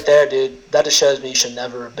 Like, right there, dude, that just shows me you should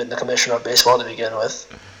never have been the commissioner of baseball to begin with.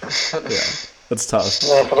 Yeah. That's tough.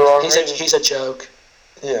 Yeah, for the wrong reason. He's a joke.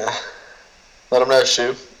 Yeah. Let him know,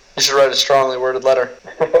 Shu. You should write a strongly worded letter.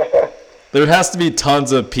 There has to be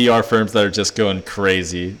tons of PR firms that are just going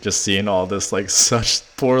crazy, just seeing all this, like, such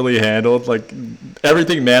poorly handled. Like,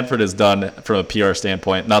 everything Manfred has done from a PR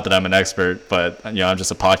standpoint, not that I'm an expert, but, you know, I'm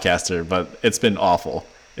just a podcaster, but it's been awful.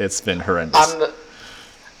 It's been horrendous.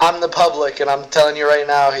 I'm the public, and I'm telling you right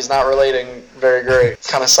now, he's not relating very great.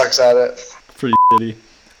 Kind of sucks at it. Pretty shitty.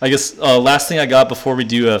 I guess last thing I got before we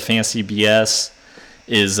do a fancy BS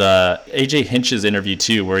is AJ Hinch's interview,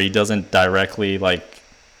 too, where he doesn't directly, like,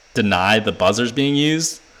 deny the buzzers being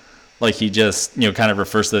used. Like, he just, you know, kind of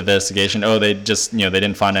refers to the investigation. Oh, they just, you know, they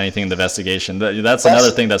didn't find anything in the investigation. That's another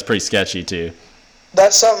thing that's pretty sketchy too.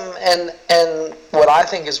 That's something, and what I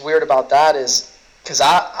think is weird about that is, because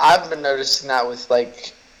I've been noticing that with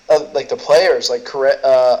like the players, like or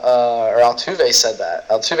Altuve said that.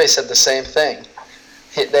 Altuve said the same thing.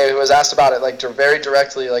 He was asked about it, like, very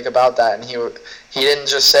directly, like, about that, and he didn't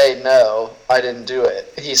just say, no, I didn't do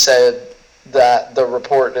it. He said that the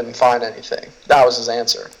report didn't find anything. That was his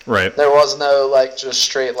answer. Right. There was no, like, just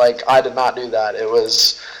straight, like, I did not do that. It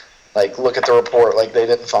was, like, look at the report, like, they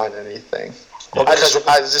didn't find anything. Well,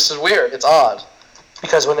 this is weird. It's odd.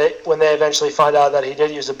 Because when they eventually find out that he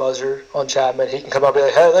did use a buzzer on Chapman, he can come up and be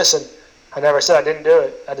like, hey, listen, I never said I didn't do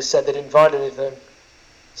it. I just said they didn't find anything.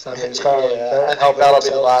 So, I mean, it's kind of I think that'll be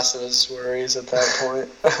the last of his worries at that point.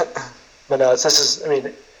 But no,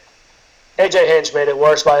 AJ Hinch made it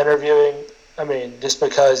worse by interviewing. I mean, just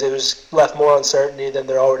because it was left more uncertainty than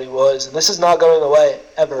there already was. And this is not going away,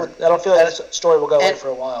 ever. I don't feel like this story will go away for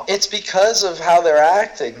a while. It's because of how they're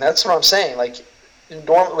acting. That's what I'm saying. Like,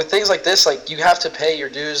 with things like this, like, you have to pay your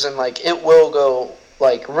dues, and, like, it will go,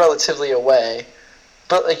 like, relatively away.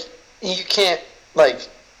 But, like, you can't, like,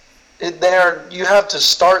 you have to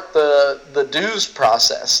start the dues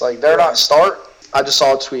process. Like, they're not I just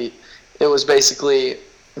saw a tweet. It was basically,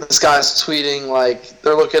 this guy's tweeting, like,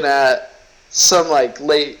 they're looking at some, like,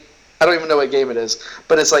 late, I don't even know what game it is,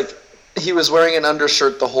 but it's like he was wearing an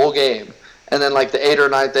undershirt the whole game, and then, like, the 8th or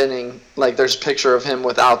 9th inning, like, there's a picture of him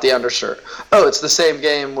without the undershirt. Oh, it's the same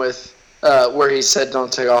game with where he said,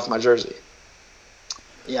 don't take off my jersey.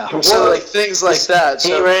 Yeah. So, like, things like that.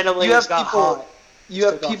 He randomly got hot. You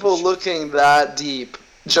have people looking that deep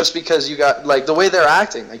just because you got, like, the way they're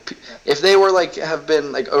acting. Like, if they were, like, have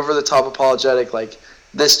been, like, over the top apologetic, like,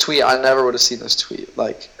 this tweet, I never would have seen this tweet.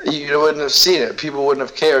 Like, you wouldn't have seen it. People wouldn't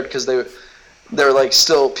have cared because they're like,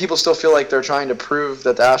 people still feel like they're trying to prove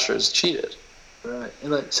that the Astros cheated. Right.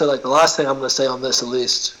 And so, like, the last thing I'm going to say on this, at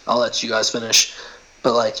least, I'll let you guys finish,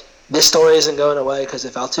 but, like, this story isn't going away because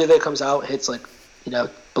if Altuve comes out, hits, like, you know,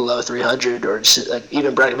 below 300, or just, like,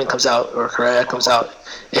 even Bregman comes out or Correa comes out,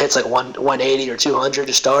 it hits like 180 or 200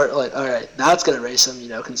 to start. Like, all right, that's gonna raise some, you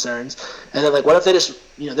know, concerns. And then, like, what if they just,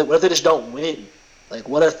 you know, what if they just don't win? Like,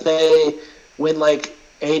 what if they win like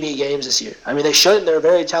 80 games this year? I mean, they shouldn't. They're a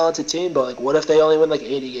very talented team, but, like, what if they only win like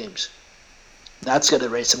 80 games? That's gonna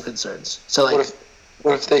raise some concerns. So, like,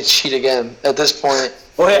 what if they cheat again at this point?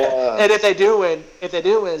 And if they do win, it's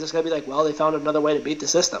just gonna be like, well, they found another way to beat the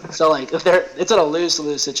system. So, like, it's a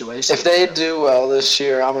lose-lose situation. If they do well this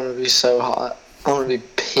year, I'm gonna be so hot. I'm gonna be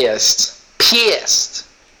pissed.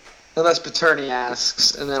 Unless Paterni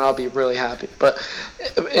asks, and then I'll be really happy. But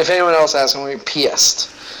if anyone else asks, I'm gonna be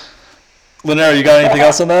pissed. Linnell, you got anything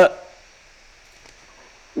else on that?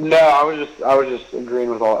 No, I was just agreeing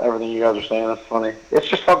with everything you guys are saying. That's funny. It's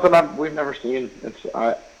just something we've never seen.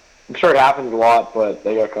 I'm sure it happens a lot, but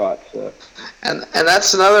they got caught. So. And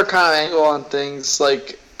that's another kind of angle on things.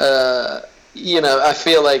 Like, you know, I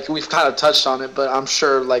feel like we've kind of touched on it, but I'm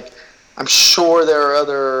sure there are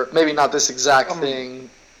other, maybe not this exact thing,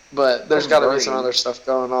 but there's got to be some other stuff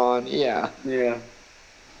going on. Yeah. Yeah.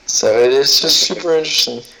 So it is just super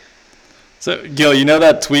interesting. So, Gil, you know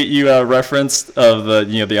that tweet you referenced of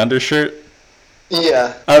the undershirt?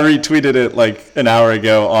 Yeah. I retweeted it like an hour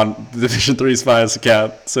ago on Division 3's Finest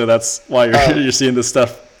account, so that's why you're seeing this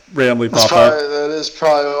stuff randomly pop up. That is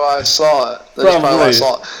probably why I saw it. Allegedly.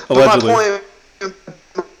 But my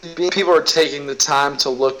point, people are taking the time to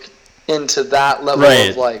look into that level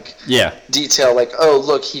of, like, detail. Like, oh,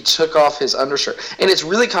 look, he took off his undershirt. And it's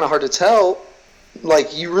really kind of hard to tell.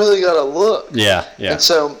 Like, you really got to look. Yeah. And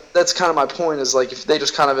so that's kind of my point is, like, if they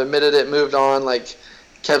just kind of admitted it, moved on, like,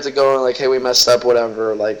 kept it going, like, hey, we messed up,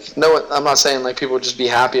 whatever. Like, no, I'm not saying, like, people would just be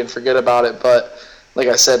happy and forget about it, but like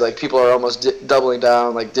I said, like, people are almost doubling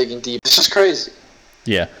down, like, digging deep. It's just crazy.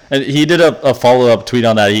 Yeah, and he did a follow-up tweet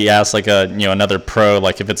on that. He asked, like, another pro,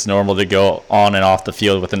 like, if it's normal to go on and off the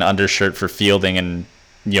field with an undershirt for fielding, and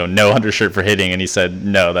no undershirt for hitting, and he said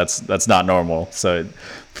no, that's not normal. So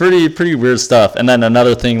pretty weird stuff. And then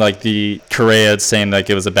another thing, like the Correa saying like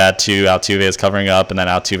it was a bad two, Altuve is covering up, and then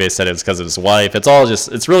Altuve said it was because of his wife.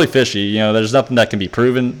 It's really fishy. There's nothing that can be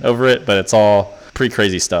proven over it, but it's all pretty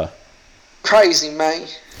crazy stuff. Crazy, man.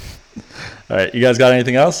 All right, you guys got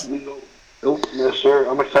anything else? Nope. No, sir.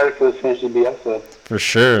 I'm excited for this Fantasy BS though. For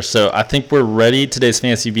sure. So I think we're ready. Today's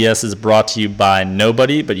Fantasy BS is brought to you by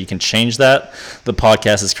nobody, but you can change that. The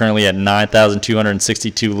podcast is currently at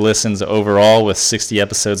 9,262 listens overall with 60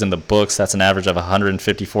 episodes in the books. That's an average of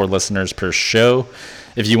 154 listeners per show.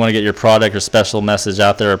 If you want to get your product or special message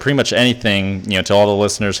out there or pretty much anything, to all the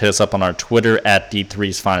listeners, hit us up on our Twitter at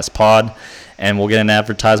D3's Finest Pod, and we'll get an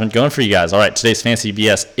advertisement going for you guys. All right, today's Fantasy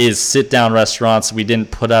BS is sit-down restaurants. We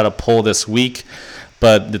didn't put out a poll this week,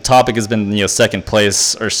 but the topic has been, second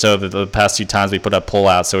place or so the past 2 times we put a poll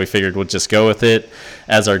out, so we figured we'll just go with it.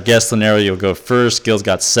 As our guest, Llanero, you'll go first. Gil's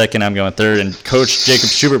got second. I'm going third. And Coach Jacob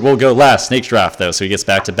Schubert will go last. Snake draft, though, so he gets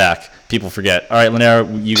back-to-back. People forget. All right,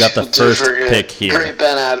 Llanero, you got the first pick here. Great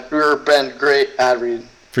Ben, great ad read.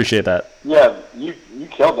 Appreciate that. Yeah, you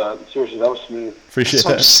killed that. Seriously, that was smooth. Appreciate That's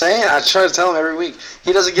what I'm saying. I try to tell him every week.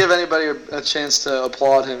 He doesn't give anybody a chance to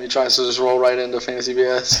applaud him. He tries to just roll right into Fantasy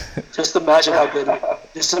BS. Just imagine how good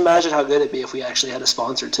it'd be if we actually had a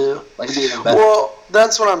sponsor too. Like it'd be even better. Well,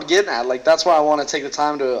 that's what I'm getting at. Like that's why I want to take the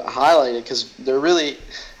time to highlight it because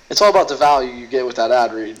it's all about the value you get with that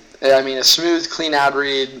ad read. I mean, a smooth, clean ad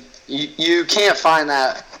read. You can't find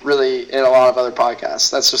that really in a lot of other podcasts.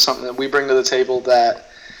 That's just something that we bring to the table that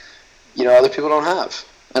other people don't have.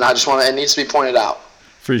 And I just it needs to be pointed out.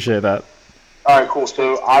 Appreciate that. All right, cool.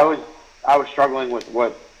 So I was struggling with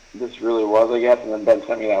what this really was, I guess, and then Ben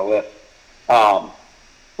sent me that list.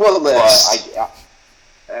 What list?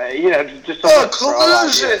 Just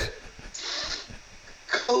collusion.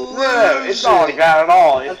 No, it's not like that at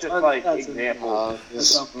all. It's just like examples.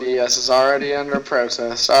 This BS is already under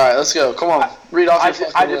protest. All right, let's go. Come on, read off your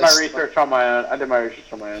fucking I did list. my research on my own.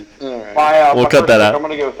 All right. We'll cut that out. I'm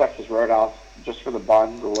going to go with Texas Roadhouse just for the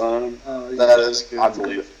buns alone. That is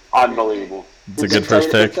good. Unbelievable. It's a good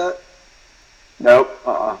first pick. Nope.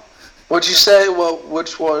 What'd you say? Well,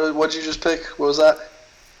 what'd you just pick? What was that?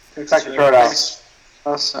 Texas Roadhouse.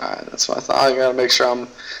 All right, that's what I thought. I gotta make sure I'm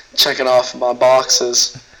checking off my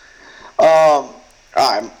boxes. All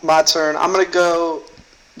right, my turn. I'm gonna go.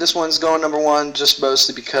 This one's going number 1, just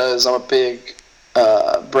mostly because I'm a big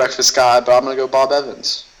breakfast guy. But I'm gonna go Bob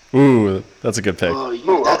Evans. Ooh, that's a good pick.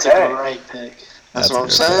 That's a great pick. That's what I'm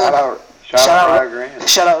saying. Shout out Ryan Grant.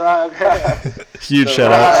 Shout out Ryan Grant. Huge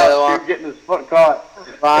shout out. Dude getting his foot caught.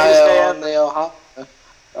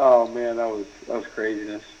 Oh man, that was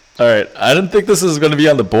craziness. All right, I didn't think this was going to be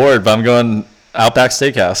on the board, but I'm going Outback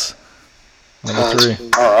Steakhouse. Number 3.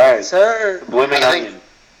 All right, sir. Blooming onion.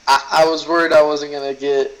 I was worried I wasn't gonna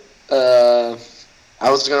get. I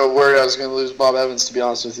was worried I was gonna lose Bob Evans. To be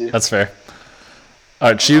honest with you. That's fair. All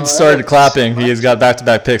right, Shube started clapping. He has got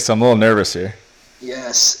back-to-back picks, so I'm a little nervous here.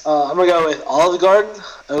 Yes, I'm gonna go with Olive Garden,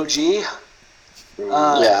 OG.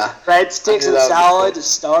 Yeah. Breadsticks and salad to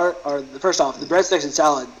start. First off, the breadsticks and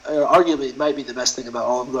salad arguably might be the best thing about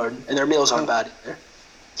Olive Garden, and their meals aren't bad either.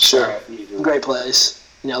 Sure. Great place.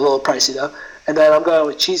 A little pricey though. And then I'm going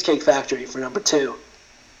with Cheesecake Factory for number 2.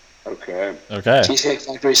 Okay. Cheesecake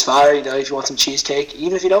Factory's fire. If you want some cheesecake,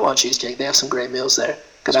 even if you don't want cheesecake, they have some great meals there.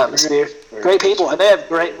 Good atmosphere, great people, and they have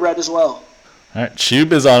great bread as well. All right,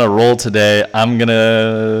 Shube is on a roll today. I'm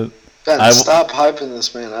gonna. Ben, stop hyping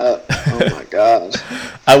this man up. Oh my God.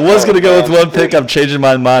 I was gonna go with one pick. I'm changing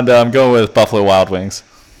my mind. I'm going with Buffalo Wild Wings.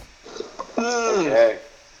 Okay.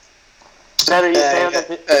 Ben, are you a fan of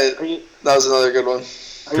that was another good one.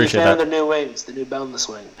 Are you a fan of the new wings, the new boneless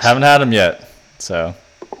wings? Haven't had them yet, so.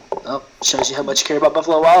 Oh, shows you how much you care about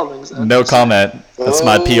Buffalo Wild Wings. Though. No comment. That's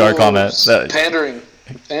my PR comment. Pandering.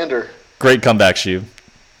 Pander. Great comeback, Shube.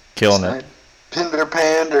 Killing it.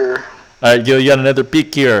 Pander. All right, Gil, you got another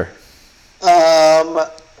pick here. I'm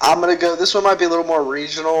going to go, this one might be a little more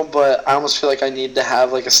regional, but I almost feel like I need to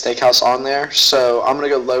have like a steakhouse on there. So I'm going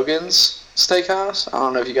to go Logan's Steakhouse. I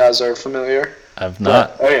don't know if you guys are familiar. I've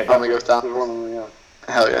not. Oh, yeah. I'm going to go with that.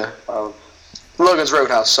 Hell yeah. Logan's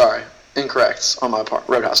Roadhouse, sorry. Incorrect on my part.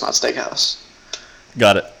 Roadhouse, not Steakhouse.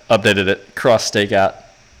 Got it. Updated it. Cross stakeout.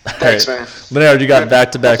 Thanks, man. Leonard, you got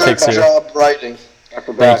back-to-back picks here. Good job writing.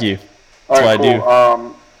 Thank you. That's what I do.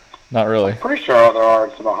 Not really. I'm pretty sure there are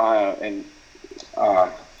some Ohio and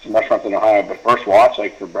some restaurants in Ohio, but First Watch,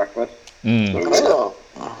 like for breakfast. Oh.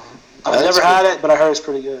 I've never had it, but I heard it's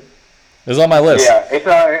pretty good. It was on my list. Yeah, it's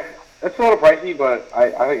a little pricey, but I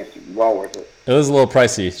think it's well worth it. It was a little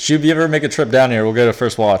pricey. Shube, you ever make a trip down here, we'll go to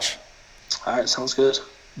First Watch. All right, sounds good.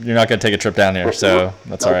 You're not gonna take a trip down here, so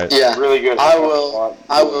that's all right. Yeah, Really good. I will.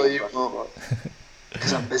 I will. You won't.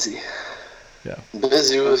 Because I'm busy. Yeah.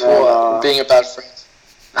 Busy with what? Being a bad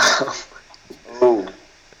friend. Ooh.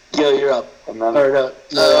 Gil, you're up. And then, Or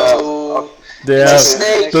no. Yeah.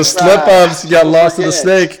 snake. The slip ups. You got lost in the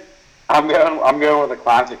snake. I'm going with a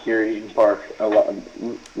classic here, Eaton Park. I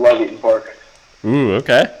love Eaton Park. Ooh,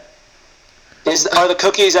 okay. Are the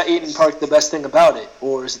cookies at Eaton Park the best thing about it,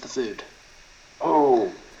 or is it the food?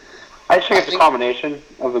 Oh, I just think it's a combination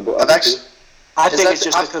of the two. I think it's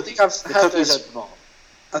just the cookies. The cookies are involved.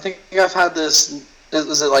 I think I've had this.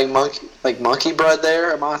 Is it like monkey bread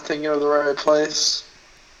there? Am I thinking of the right place?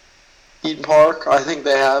 Eaton Park. I think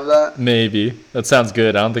they have that. Maybe. That sounds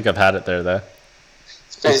good. I don't think I've had it there though.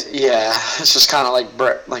 It's just kind of like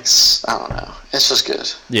bread. Like, I don't know. It's just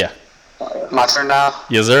good. Yeah. My turn now.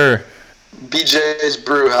 Yes, sir. BJ's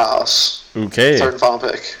Brew House. Okay. Third and final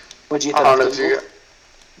pick. What'd you I think? don't know if you.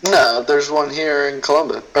 No, there's one here in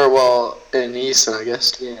Columbus, in Easton, I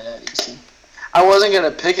guess. Yeah, Easton. I wasn't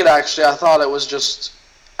gonna pick it actually. I thought it was just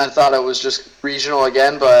regional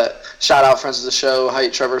again. But shout out friends of the show,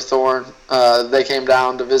 Height, Trevor Thorne. They came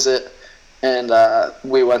down to visit, and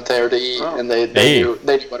we went there to eat, and they knew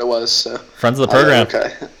what it was. So friends of the program.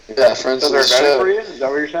 Okay. Yeah, friends of the show. For you? Is that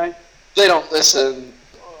what you're saying? They don't listen,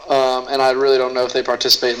 and I really don't know if they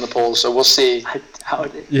participate in the polls. So we'll see. I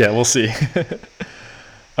doubt it. Yeah, we'll see.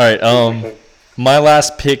 All right. My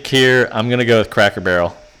last pick here. I'm gonna go with Cracker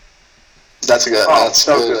Barrel. That's good. That's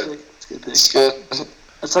good. It's good.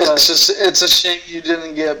 It's a shame you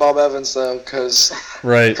didn't get Bob Evans though, because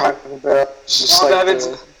right. Cracker Barrel is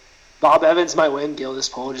just Bob Evans might win Gil this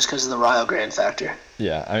poll just because of the Rio Grande factor.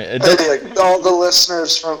 Yeah, I mean, all the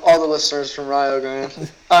listeners from Rio Grande.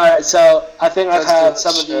 All right, so I think I've had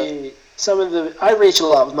some of the. I reach a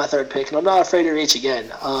lot with my third pick, and I'm not afraid to reach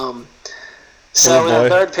again. So with the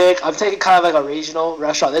third pick, I'm taking kind of like a regional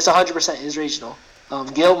restaurant. This 100% is regional.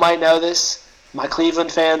 Gil might know this. My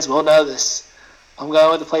Cleveland fans will know this. I'm going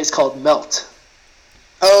with a place called Melt.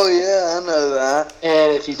 Oh yeah, I know that.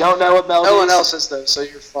 And if you don't know what Melt is, no one else is though, so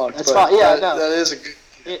you're fucked. That's fine. Yeah, no. That is a good.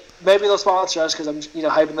 Maybe they'll sponsor us because I'm,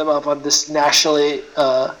 hyping them up on this nationally,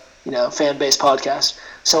 fan-based podcast.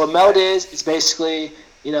 So what Melt is, it's basically,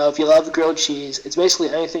 if you love the grilled cheese, it's basically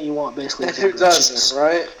anything you want. Basically, and who doesn't,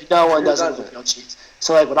 right? No one doesn't love grilled cheese.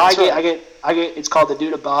 So like what I get. It's called the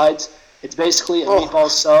Dude Abides. It's basically a meatball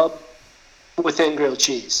sub within grilled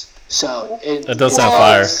cheese. So that does sound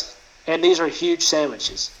fire. And these are huge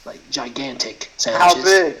sandwiches, like gigantic sandwiches. How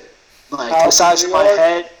big? Like the size of my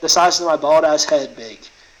head, the size of my bald ass head, big.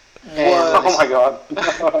 And, oh my god!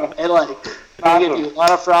 And like, they give you a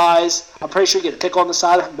lot of fries. I'm pretty sure you get a pickle on the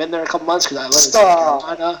side. I've been there a couple months because I live in South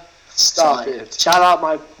Carolina. Stop it! Shout out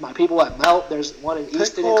my people at Melt. There's one in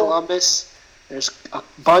Easton and Columbus. There's a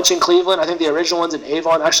bunch in Cleveland. I think the original one's in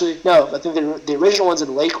Avon. Actually, no, I think the original one's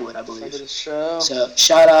in Lakewood, I believe. So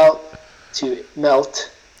shout out to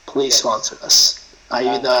Melt. Please sponsor us.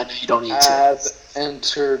 Even though I know you don't need to. As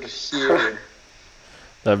entered here.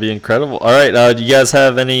 That'd be incredible. All right, do you guys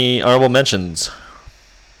have any honorable mentions?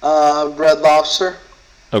 Red Lobster.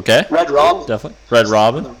 Okay. Red Robin. Definitely. Red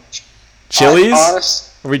Robin.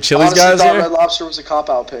 Chili's? Are we Chili's guys here? Red Lobster was a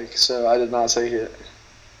cop-out pick, so I did not take it.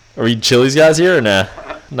 Are we Chili's guys here or nah?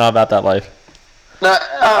 Not about that life. No,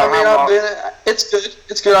 I've been. It's good.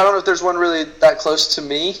 It's good. I don't know if there's one really that close to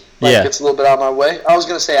me. It's a little bit out of my way. I was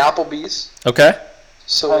gonna say Applebee's. Okay.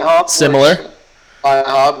 So similar.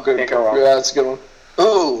 IHOP, good. Yeah, that's a good one.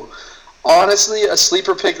 Ooh, honestly, a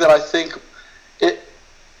sleeper pick that I think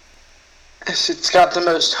it's got the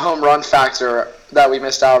most home run factor that we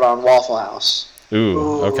missed out on. Waffle House.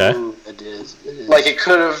 Ooh, okay. It is. Like it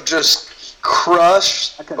could have just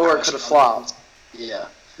crushed, or it could have flopped. Yeah.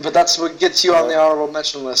 But that's what gets you on the honorable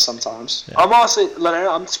mention list sometimes. Yeah.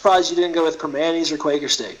 I'm surprised you didn't go with Permanis or Quaker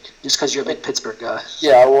Steak, just because you're a big Pittsburgh guy.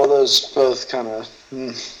 Yeah, well, those both kind of.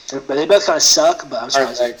 But they both kind of suck. But I'm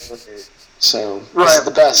surprised. So right, the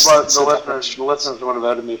best. But the listeners would have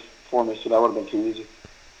voted me for me, so that would have been too easy.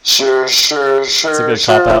 Sure, bud.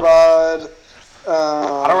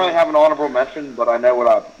 I don't really have an honorable mention, but I know what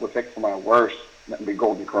I would pick for my worst. That would be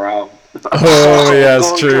Golden Corral. Oh, yeah,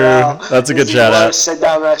 that's true. That's a good shout out.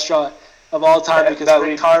 Sit-down restaurant of all time because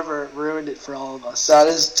Rick Carver ruined it for all of us. That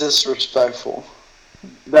is disrespectful.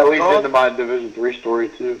 That leads into my Division III story,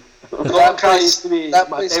 too. That place used to be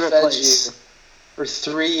my favorite place. For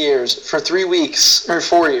 3 years. For 3 weeks. Or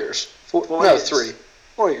 4 years. 3.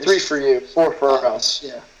 4 years. 3 for you. 4 for us.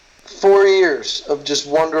 Yeah. 4 years of just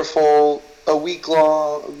wonderful, a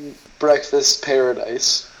week-long breakfast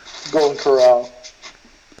paradise. Golden Corral.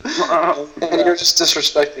 And you're just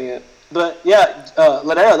disrespecting it. But yeah,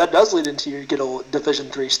 Lanero, that does lead into your good old Division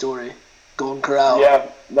III story, Golden Corral. Yeah,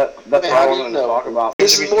 that's what I wanted to talk about.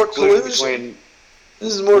 This is more collusion.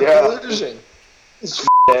 This is more collusion. It's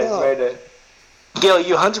Mayday. Gil,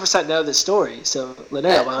 you 100% know this story, so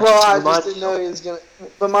Lanero, why don't well, you I remind just didn't know he was gonna.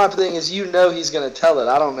 But my thing is, he's gonna tell it.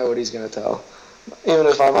 I don't know what he's gonna tell, even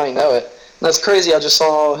if I might know it. And that's crazy. I just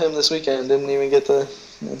saw him this weekend. Didn't even get the.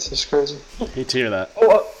 That's just crazy. Hate to hear that.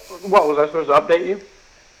 Oh, what was I supposed to update you?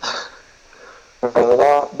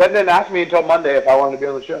 Ben didn't ask me until Monday if I wanted to be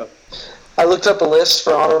on the show. I looked up a list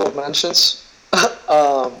for honorable mentions.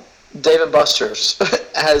 David Buster's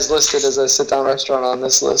has listed as a sit-down restaurant on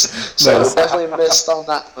this list, so Nice. definitely missed on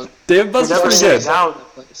that one. David Buster's pretty good.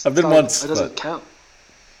 I've been once. It doesn't count.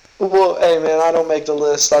 Well, hey man, I don't make the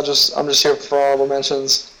list. I'm just here for honorable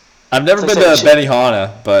mentions. I've never been to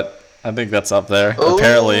Benihana, but I think that's up there. Ooh.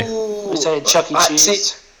 Apparently. You're saying Chuck E.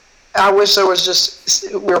 Cheese? I wish there was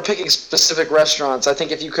just, we were picking specific restaurants. I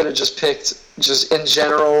think if you could have just picked, just in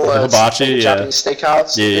general, hibachi, like Japanese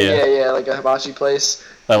steakhouse. Yeah, like a hibachi place.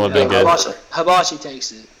 That would be good. Hibachi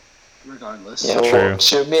takes it, regardless. Yeah, well,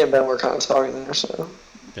 shoot, me and Ben were kind of talking there, so.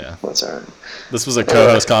 Yeah. That's all right. This was a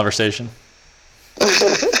co-host conversation.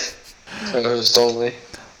 Co-host only.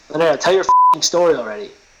 Lanero, tell your f***ing story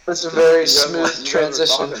already. It's a very smooth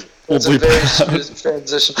transition. It's a very smooth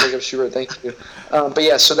transition, Jacob Schubert. Thank you. But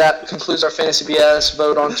yeah, so that concludes our Fantasy BS.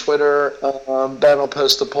 Vote on Twitter. Ben will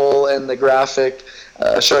post the poll and the graphic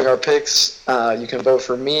showing our picks. You can vote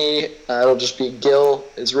for me. It'll just be Gil.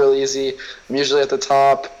 It's real easy. I'm usually at the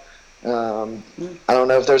top. I don't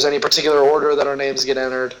know if there's any particular order that our names get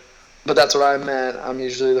entered, but that's what I meant. I'm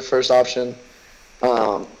usually the first option.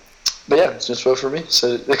 But yeah, just vote for me.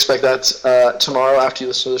 So expect that tomorrow after you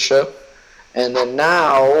listen to the show. And then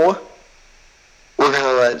now we're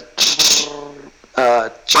gonna let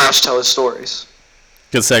Josh tell his stories.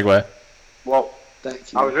 Good segue. Well,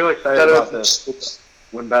 thank you. I was really excited about this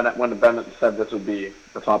when Bennett said this would be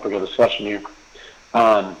the topic of discussion here.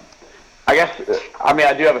 I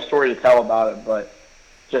do have a story to tell about it, but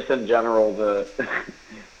just in general, the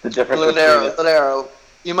difference. Lanero,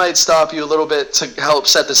 you might stop you a little bit to help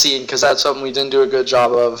set the scene because that's something we didn't do a good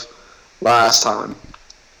job of last time,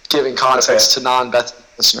 giving context to non-Beth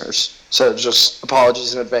listeners. So just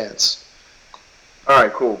apologies in advance. All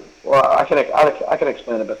right, cool. Well, I can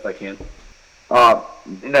explain it best I can.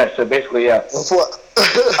 So basically, yeah.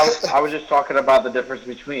 I was just talking about the difference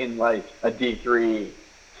between like a D3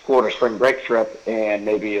 Florida spring break trip and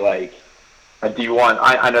maybe like a D1.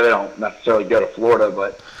 I know they don't necessarily go to Florida,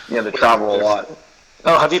 but they travel a lot.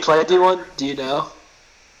 Oh, have you played D1? Do you know?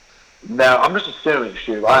 No, I'm just assuming,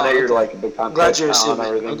 Shoot. I know you're like a big time. I'm glad you're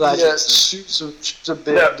assuming. I'm glad you're assuming. Shoot's a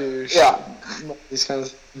big douche. Yeah. These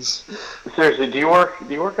kinds of things. Seriously, do you work in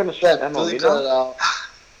the MLB now?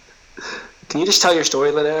 Can you just tell your story,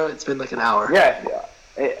 Lanero? It's been like an hour. Yeah.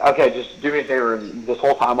 Okay, just do me a favor. This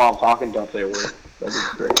whole time while I'm talking, don't say a word. That'd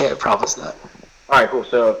be great. Can't promise that. All right, cool.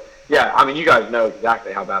 So, yeah, I mean, you guys know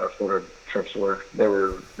exactly how bad our Florida trips were. They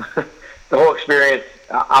were the whole experience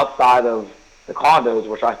outside of the condos,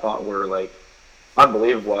 which I thought were like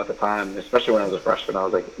unbelievable at the time, especially when I was a freshman. I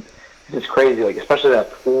was like, it's crazy, like especially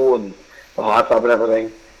that pool and the hot tub and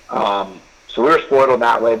everything. So we were spoiled in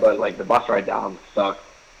that way, but like the bus ride down sucked.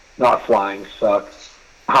 Not flying sucked.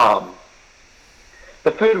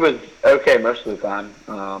 The food was okay most of the time.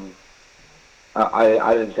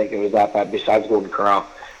 I didn't think it was that bad besides Golden Corral.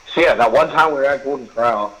 So yeah, that one time we were at Golden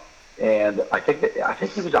Corral, and I think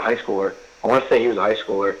he was a high schooler. I want to say he was a high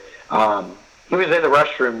schooler. He was in the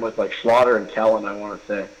restroom with like Schlatter and Kellen, I want to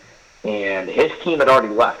say, and his team had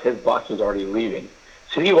already left. His bus was already leaving.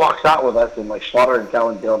 So he walks out with us, and like Schlatter and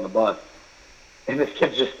Kellen get on the bus, and this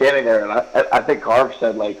kid's just standing there. And I think Carv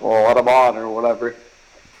said like, "Well, let him on" or whatever.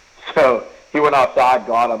 So he went outside,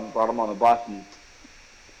 got him, brought him on the bus, and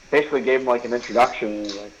basically gave him like an introduction. And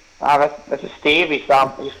he was like, that's Steve. He's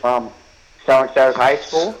from Sterling Stars High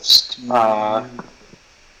School.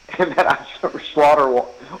 And then I saw Slaughter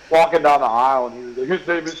walking down the aisle, and he was like, "His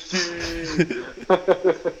name is Steve."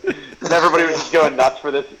 And everybody was just going nuts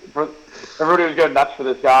for this. Everybody was going nuts for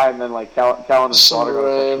this guy, and then like Kellen and Slaughter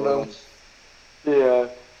got yeah,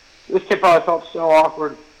 this kid probably felt so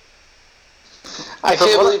awkward. I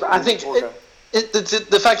can't believe. I think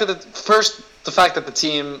the fact that the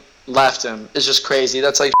team left him is just crazy.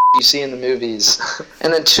 That's like you see in the movies.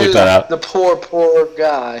 And then two, the poor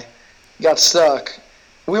guy got stuck.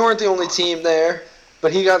 We weren't the only team there,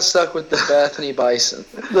 but he got stuck with the Bethany Bison.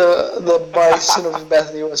 The Bison of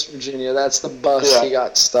Bethany, West Virginia. That's the bus he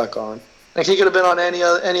got stuck on. Like he could have been on any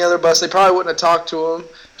other bus. They probably wouldn't have talked to him.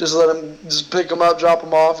 Just pick him up, drop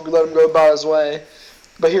him off, let him go about his way.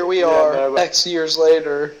 But here we are, X years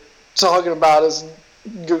later, talking about his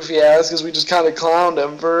goofy ass because we just kind of clowned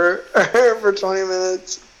him for 20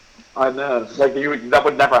 minutes. I know. Like, that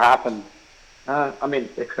would never happen. I mean,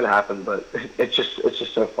 it could happen, but it's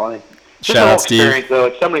just so funny. Shout out, Steve. Though.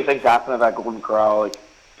 Like, so many things happen at that Golden Corral. Like,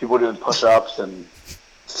 people doing push-ups and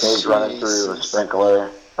things running through a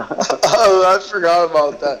sprinkler. Oh, I forgot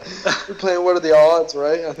about that. You're playing What Are the Odds,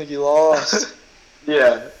 right? I think he lost.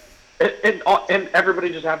 Yeah. And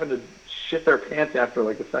everybody just happened to shit their pants after,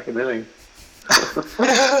 like, the second inning.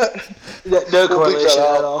 No correlation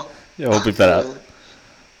at all. Yeah, we'll beep that out.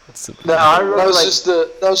 No, I remember that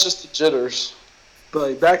was just the jitters. But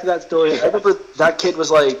like, back to that story, I remember that kid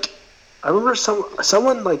was like, I remember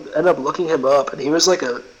someone like ended up looking him up, and he was like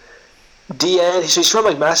a D-end. He's from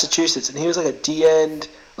like Massachusetts, and he was like a D-end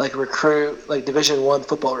like recruit, like Division I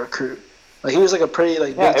football recruit. Like he was like a pretty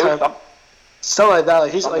like big time, something like that.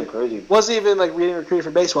 Like he's like crazy. Wasn't even like reading recruiting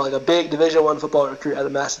for baseball, like a big Division I football recruit out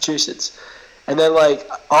of Massachusetts. And then, like,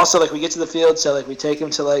 also, like, we get to the field, so, like, we take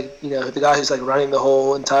him to, like, you know, the guy who's, like, running the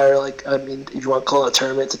whole entire, like, I mean, if you want to call it a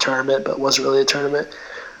tournament, it's a tournament, but it wasn't really a tournament.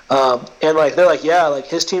 And, like, they're like, yeah, like,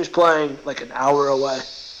 his team's playing, like, an hour away.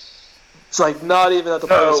 It's, like, not even at the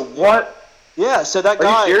place. Oh, what? Yeah, so that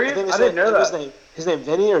guy. Are you serious? I didn't know that. His name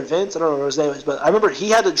Vinny or Vince, I don't know what his name is, but I remember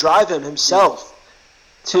he had to drive him himself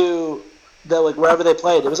to, like, wherever they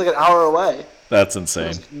played. It was, like, an hour away. That's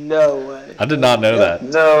insane. No way. I did not know that.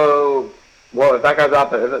 No. Well, if that guy's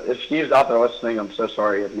out there, if Steve's out there listening, I'm so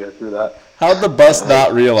sorry you have to go through that. How'd the bus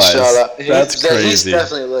not realize? Shut up. That's crazy. He's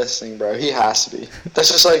definitely listening, bro. He has to be.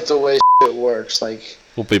 That's just like the way it works. Like,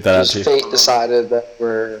 we'll beep that out too. Fate decided that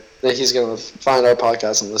he's gonna find our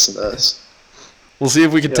podcast and listen to us. We'll see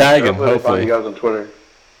if we can tag him. Hopefully. Find you guys on Twitter.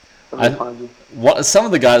 Some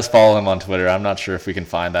of the guys follow him on Twitter. I'm not sure if we can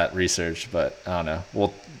find that research, but I don't know.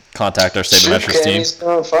 We'll contact our Sabermetrics team. He's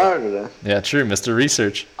on fire today. Yeah, true, Mr.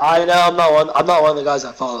 Research. I know I'm not one of the guys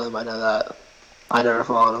that follow him. I know that. I never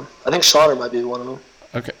followed him. I think Slaughter might be one of them.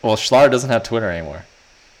 Okay, well, Slaughter doesn't have Twitter anymore.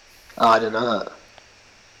 Oh, I didn't know that.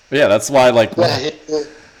 But yeah, that's why, like,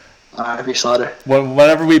 R.I.P. Slaughter.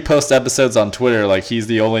 Whenever we post episodes on Twitter, like, he's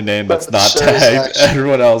the only name that's not tagged.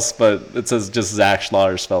 Everyone else, but it says just Zach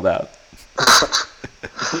Slaughter spelled out.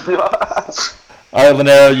 All right,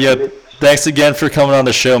 Llanero, thanks again for coming on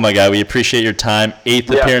the show, my guy. We appreciate your time.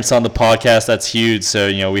 8th appearance on the podcast. That's huge. So,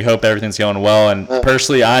 you know, we hope everything's going well. And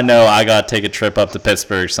personally, I know I got to take a trip up to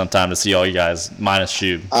Pittsburgh sometime to see all you guys, minus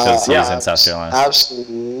Shube, because he's in South Carolina.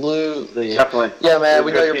 Absolutely. Definitely. Yeah, man,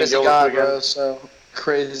 we know you're a busy guy, bro, so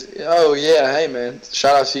crazy. Oh, yeah, hey, man.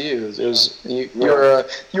 Shout out to you. You were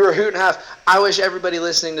a hoot and a half. I wish everybody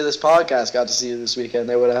listening to this podcast got to see you this weekend.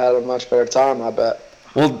 They would have had a much better time, I bet.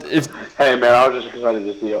 Well, hey man, I was just excited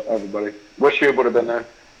to see everybody. Wish you would have been there.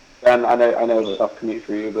 And I know it's a tough commute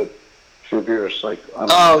for you, but you're just like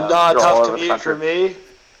tough commute for me.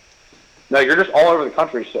 No, you're just all over the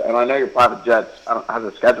country, and I know you're private jets. I don't have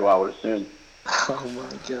the schedule, I would assume. Oh my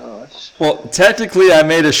gosh. Well, technically, I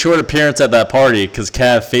made a short appearance at that party because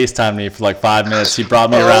Cav FaceTimed me for like 5 minutes. He brought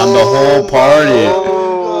me around the whole party.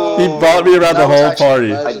 He brought me around the whole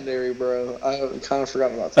party. Legendary, bro. I kind of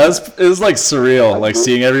forgot about that. It was like surreal, like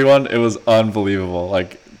seeing everyone. It was unbelievable.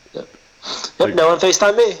 Like, yep, no one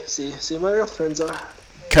FaceTime me. See my real friends are.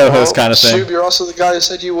 Co-host kind of thing. Shube, you're also the guy who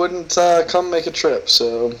said you wouldn't come make a trip,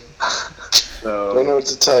 so I don't know what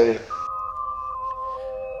to tell you.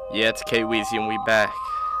 Yeah, it's K Weezy and we back.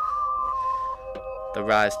 The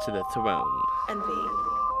rise to the throne. Envy.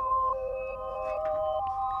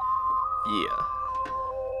 Yeah.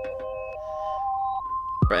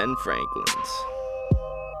 Ben Franklin's.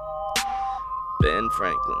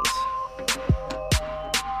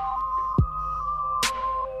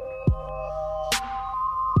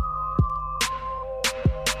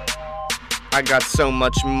 I got so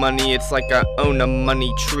much money, it's like I own a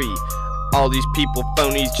money tree. All these people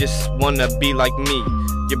phonies just wanna be like me.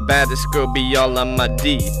 Your baddest girl be all on my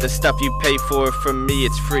D. The stuff you pay for me,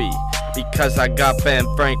 it's free. Because I got Ben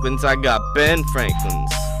Franklin's, I got Ben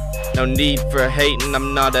Franklin's. No need for hating,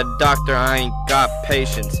 I'm not a doctor, I ain't got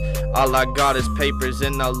patience. All I got is papers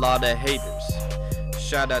and a lot of haters.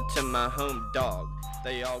 Shout out to my home dog,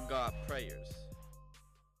 they all got prayers.